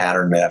much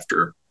patterned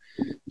after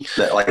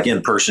that, like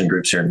in-person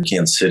groups here in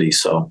Kansas City.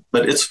 So,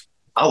 but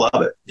I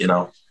love it.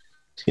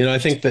 I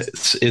think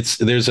that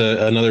there's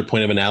another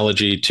point of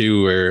analogy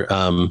too, where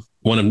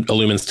one of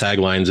Illumin's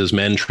taglines is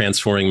 "Men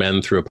transforming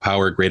men through a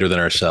power greater than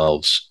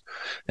ourselves."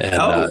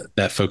 And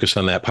that focus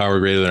on that power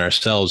greater than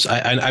ourselves.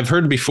 I've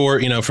heard before,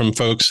 from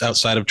folks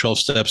outside of 12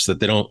 steps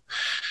that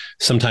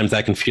sometimes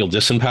that can feel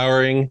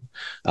disempowering,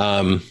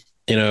 and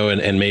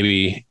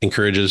maybe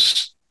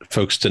encourages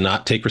folks to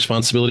not take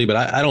responsibility. But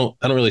I don't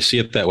really see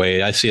it that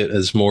way. I see it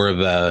as more of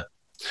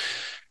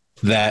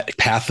that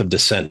path of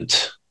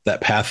descent, that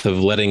path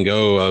of letting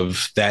go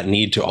of that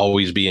need to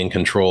always be in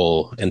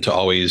control and to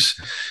always,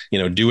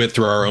 do it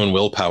through our own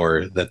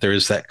willpower.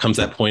 That comes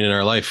that point in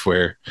our life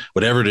where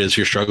whatever it is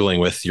you're struggling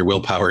with, your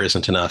willpower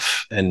isn't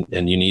enough. And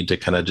you need to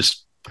kind of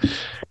just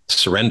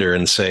surrender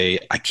and say,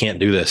 I can't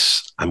do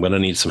this. I'm going to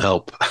need some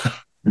help.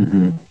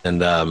 Mm-hmm.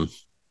 And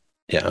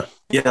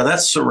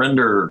that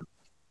surrender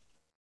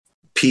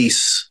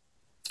piece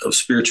of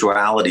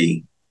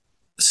spirituality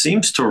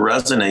seems to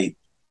resonate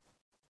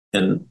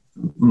in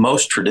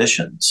most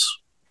traditions,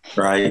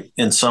 right?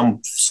 In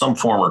some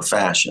form or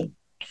fashion.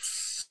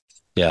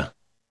 Yeah.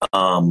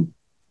 And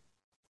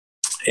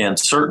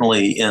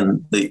certainly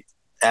in the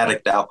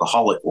addict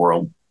alcoholic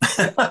world.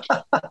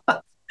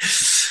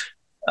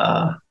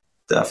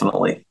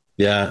 Definitely.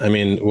 Yeah. I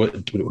mean,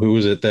 who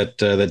was it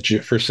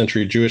that first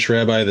century Jewish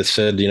rabbi that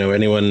said,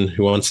 anyone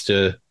who wants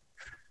to,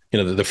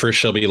 the first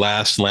shall be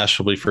last and last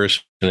shall be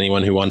first. And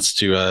anyone who wants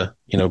to,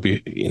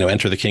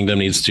 enter the kingdom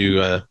needs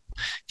to,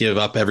 give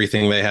up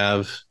everything they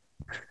have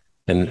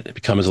and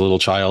become as a little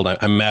child.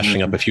 I'm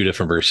mashing up a few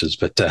different verses,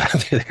 but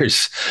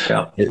there's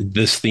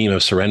this theme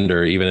of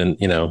surrender, even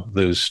in,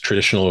 those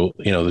traditional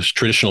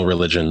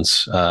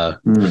religions.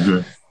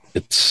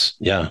 It's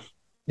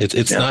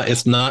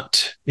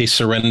not a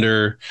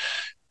surrender,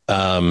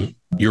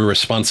 your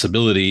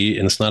responsibility.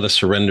 And it's not a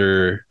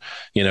surrender,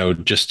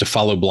 just to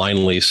follow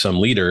blindly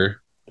some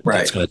leader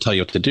that's going to tell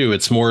you what to do.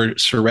 It's more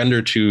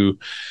surrender to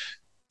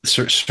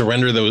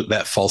surrender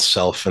that false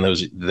self and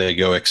the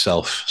egoic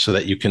self, so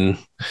that you can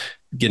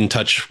get in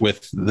touch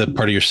with the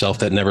part of yourself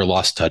that never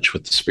lost touch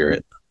with the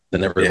spirit, that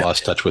never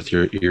lost touch with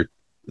your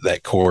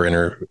that core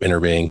inner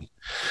being.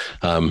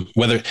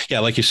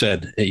 Like you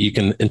said, you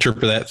can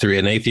interpret that through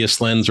an atheist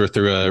lens or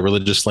through a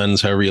religious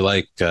lens, however you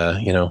like,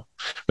 where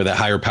that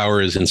higher power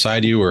is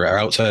inside you or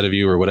outside of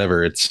you or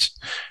whatever.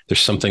 There's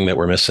something that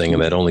we're missing,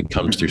 and that only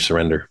comes through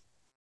surrender.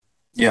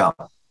 Yeah.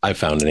 I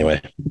found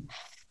anyway.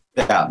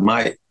 Yeah.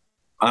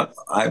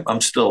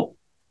 I'm still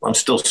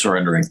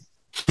surrendering.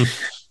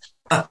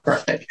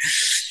 Right.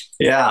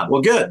 Yeah.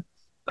 Well, good.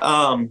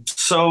 All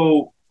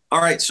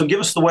right. So give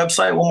us the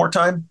website one more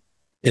time.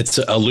 It's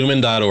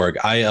illumin.org,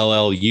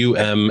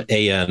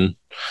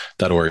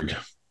 ILLUMAN.org.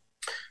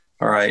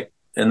 All right.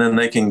 And then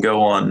they can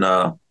go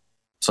on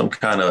some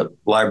kind of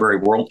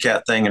library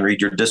WorldCat thing and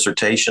read your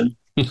dissertation.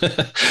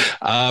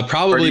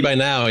 Probably by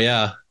now.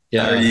 Yeah.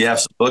 Or do you have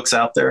some books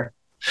out there?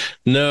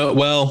 No,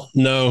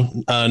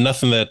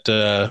 nothing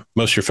that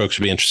most of your folks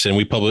would be interested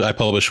in. I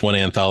published one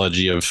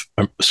anthology of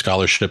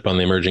scholarship on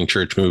the emerging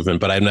church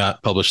movement, but I've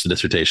not published the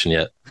dissertation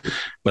yet.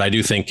 But I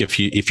do think if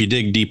you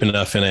dig deep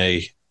enough in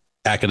a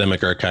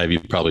academic archive, you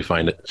probably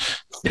find it.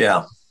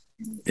 Yeah.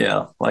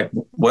 Yeah. Like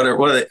what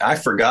are they? I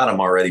forgot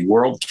them already.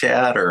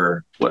 WorldCat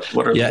or what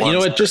are the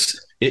ones? Just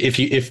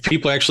if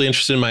people are actually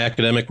interested in my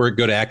academic work,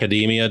 go to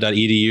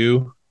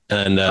academia.edu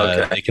and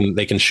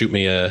they can shoot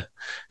me an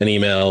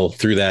email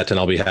through that, and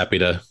I'll be happy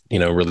to,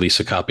 release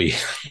a copy.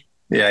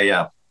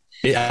 Yeah.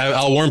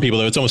 I'll warn people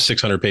though, it's almost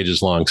 600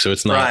 pages long. So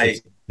it's not,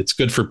 right. It's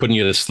good for putting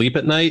you to sleep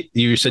at night.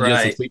 You said you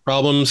have some sleep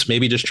problems.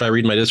 Maybe just try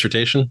reading my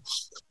dissertation.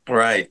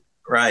 Right.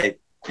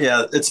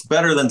 Yeah, it's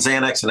better than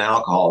Xanax and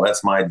alcohol.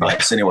 That's my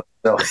advice anyway.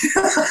 So.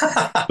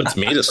 Puts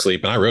me to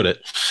sleep, and I wrote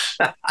it.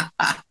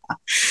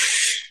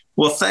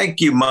 Well,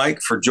 thank you, Mike,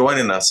 for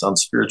joining us on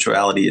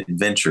Spirituality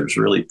Adventures.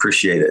 Really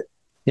appreciate it.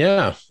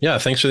 Yeah.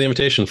 Thanks for the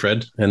invitation,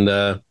 Fred. And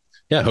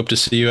hope to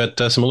see you at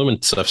some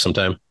Illumined stuff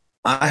sometime.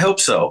 I hope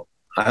so.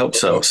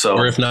 So,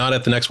 or if not,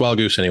 at the next Wild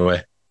Goose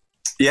anyway.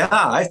 Yeah,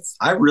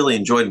 I really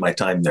enjoyed my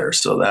time there.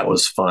 So that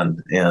was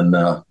fun. And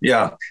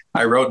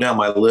I wrote down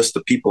my list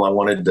of people I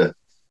wanted to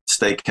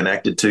stay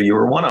connected to. You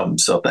were one of them.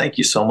 So thank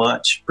you so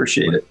much.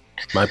 Appreciate it.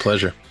 My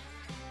pleasure.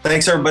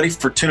 Thanks, everybody,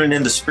 for tuning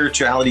into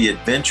Spirituality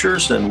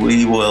Adventures. And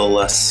we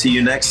will see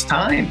you next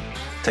time.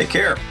 Take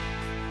care.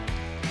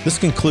 This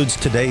concludes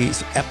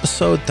today's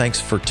episode. Thanks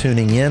for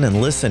tuning in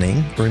and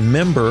listening.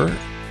 Remember,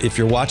 if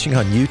you're watching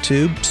on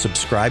YouTube,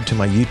 subscribe to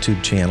my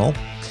YouTube channel.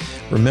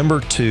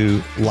 Remember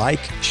to like,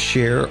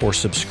 share, or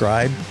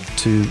subscribe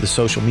to the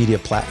social media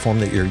platform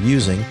that you're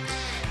using.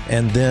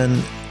 And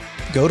then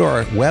go to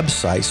our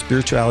website,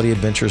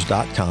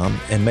 spiritualityadventures.com,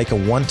 and make a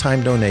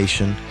one-time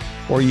donation,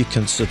 or you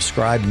can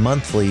subscribe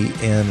monthly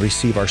and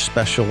receive our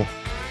special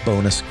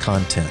bonus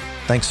content.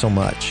 Thanks so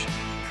much.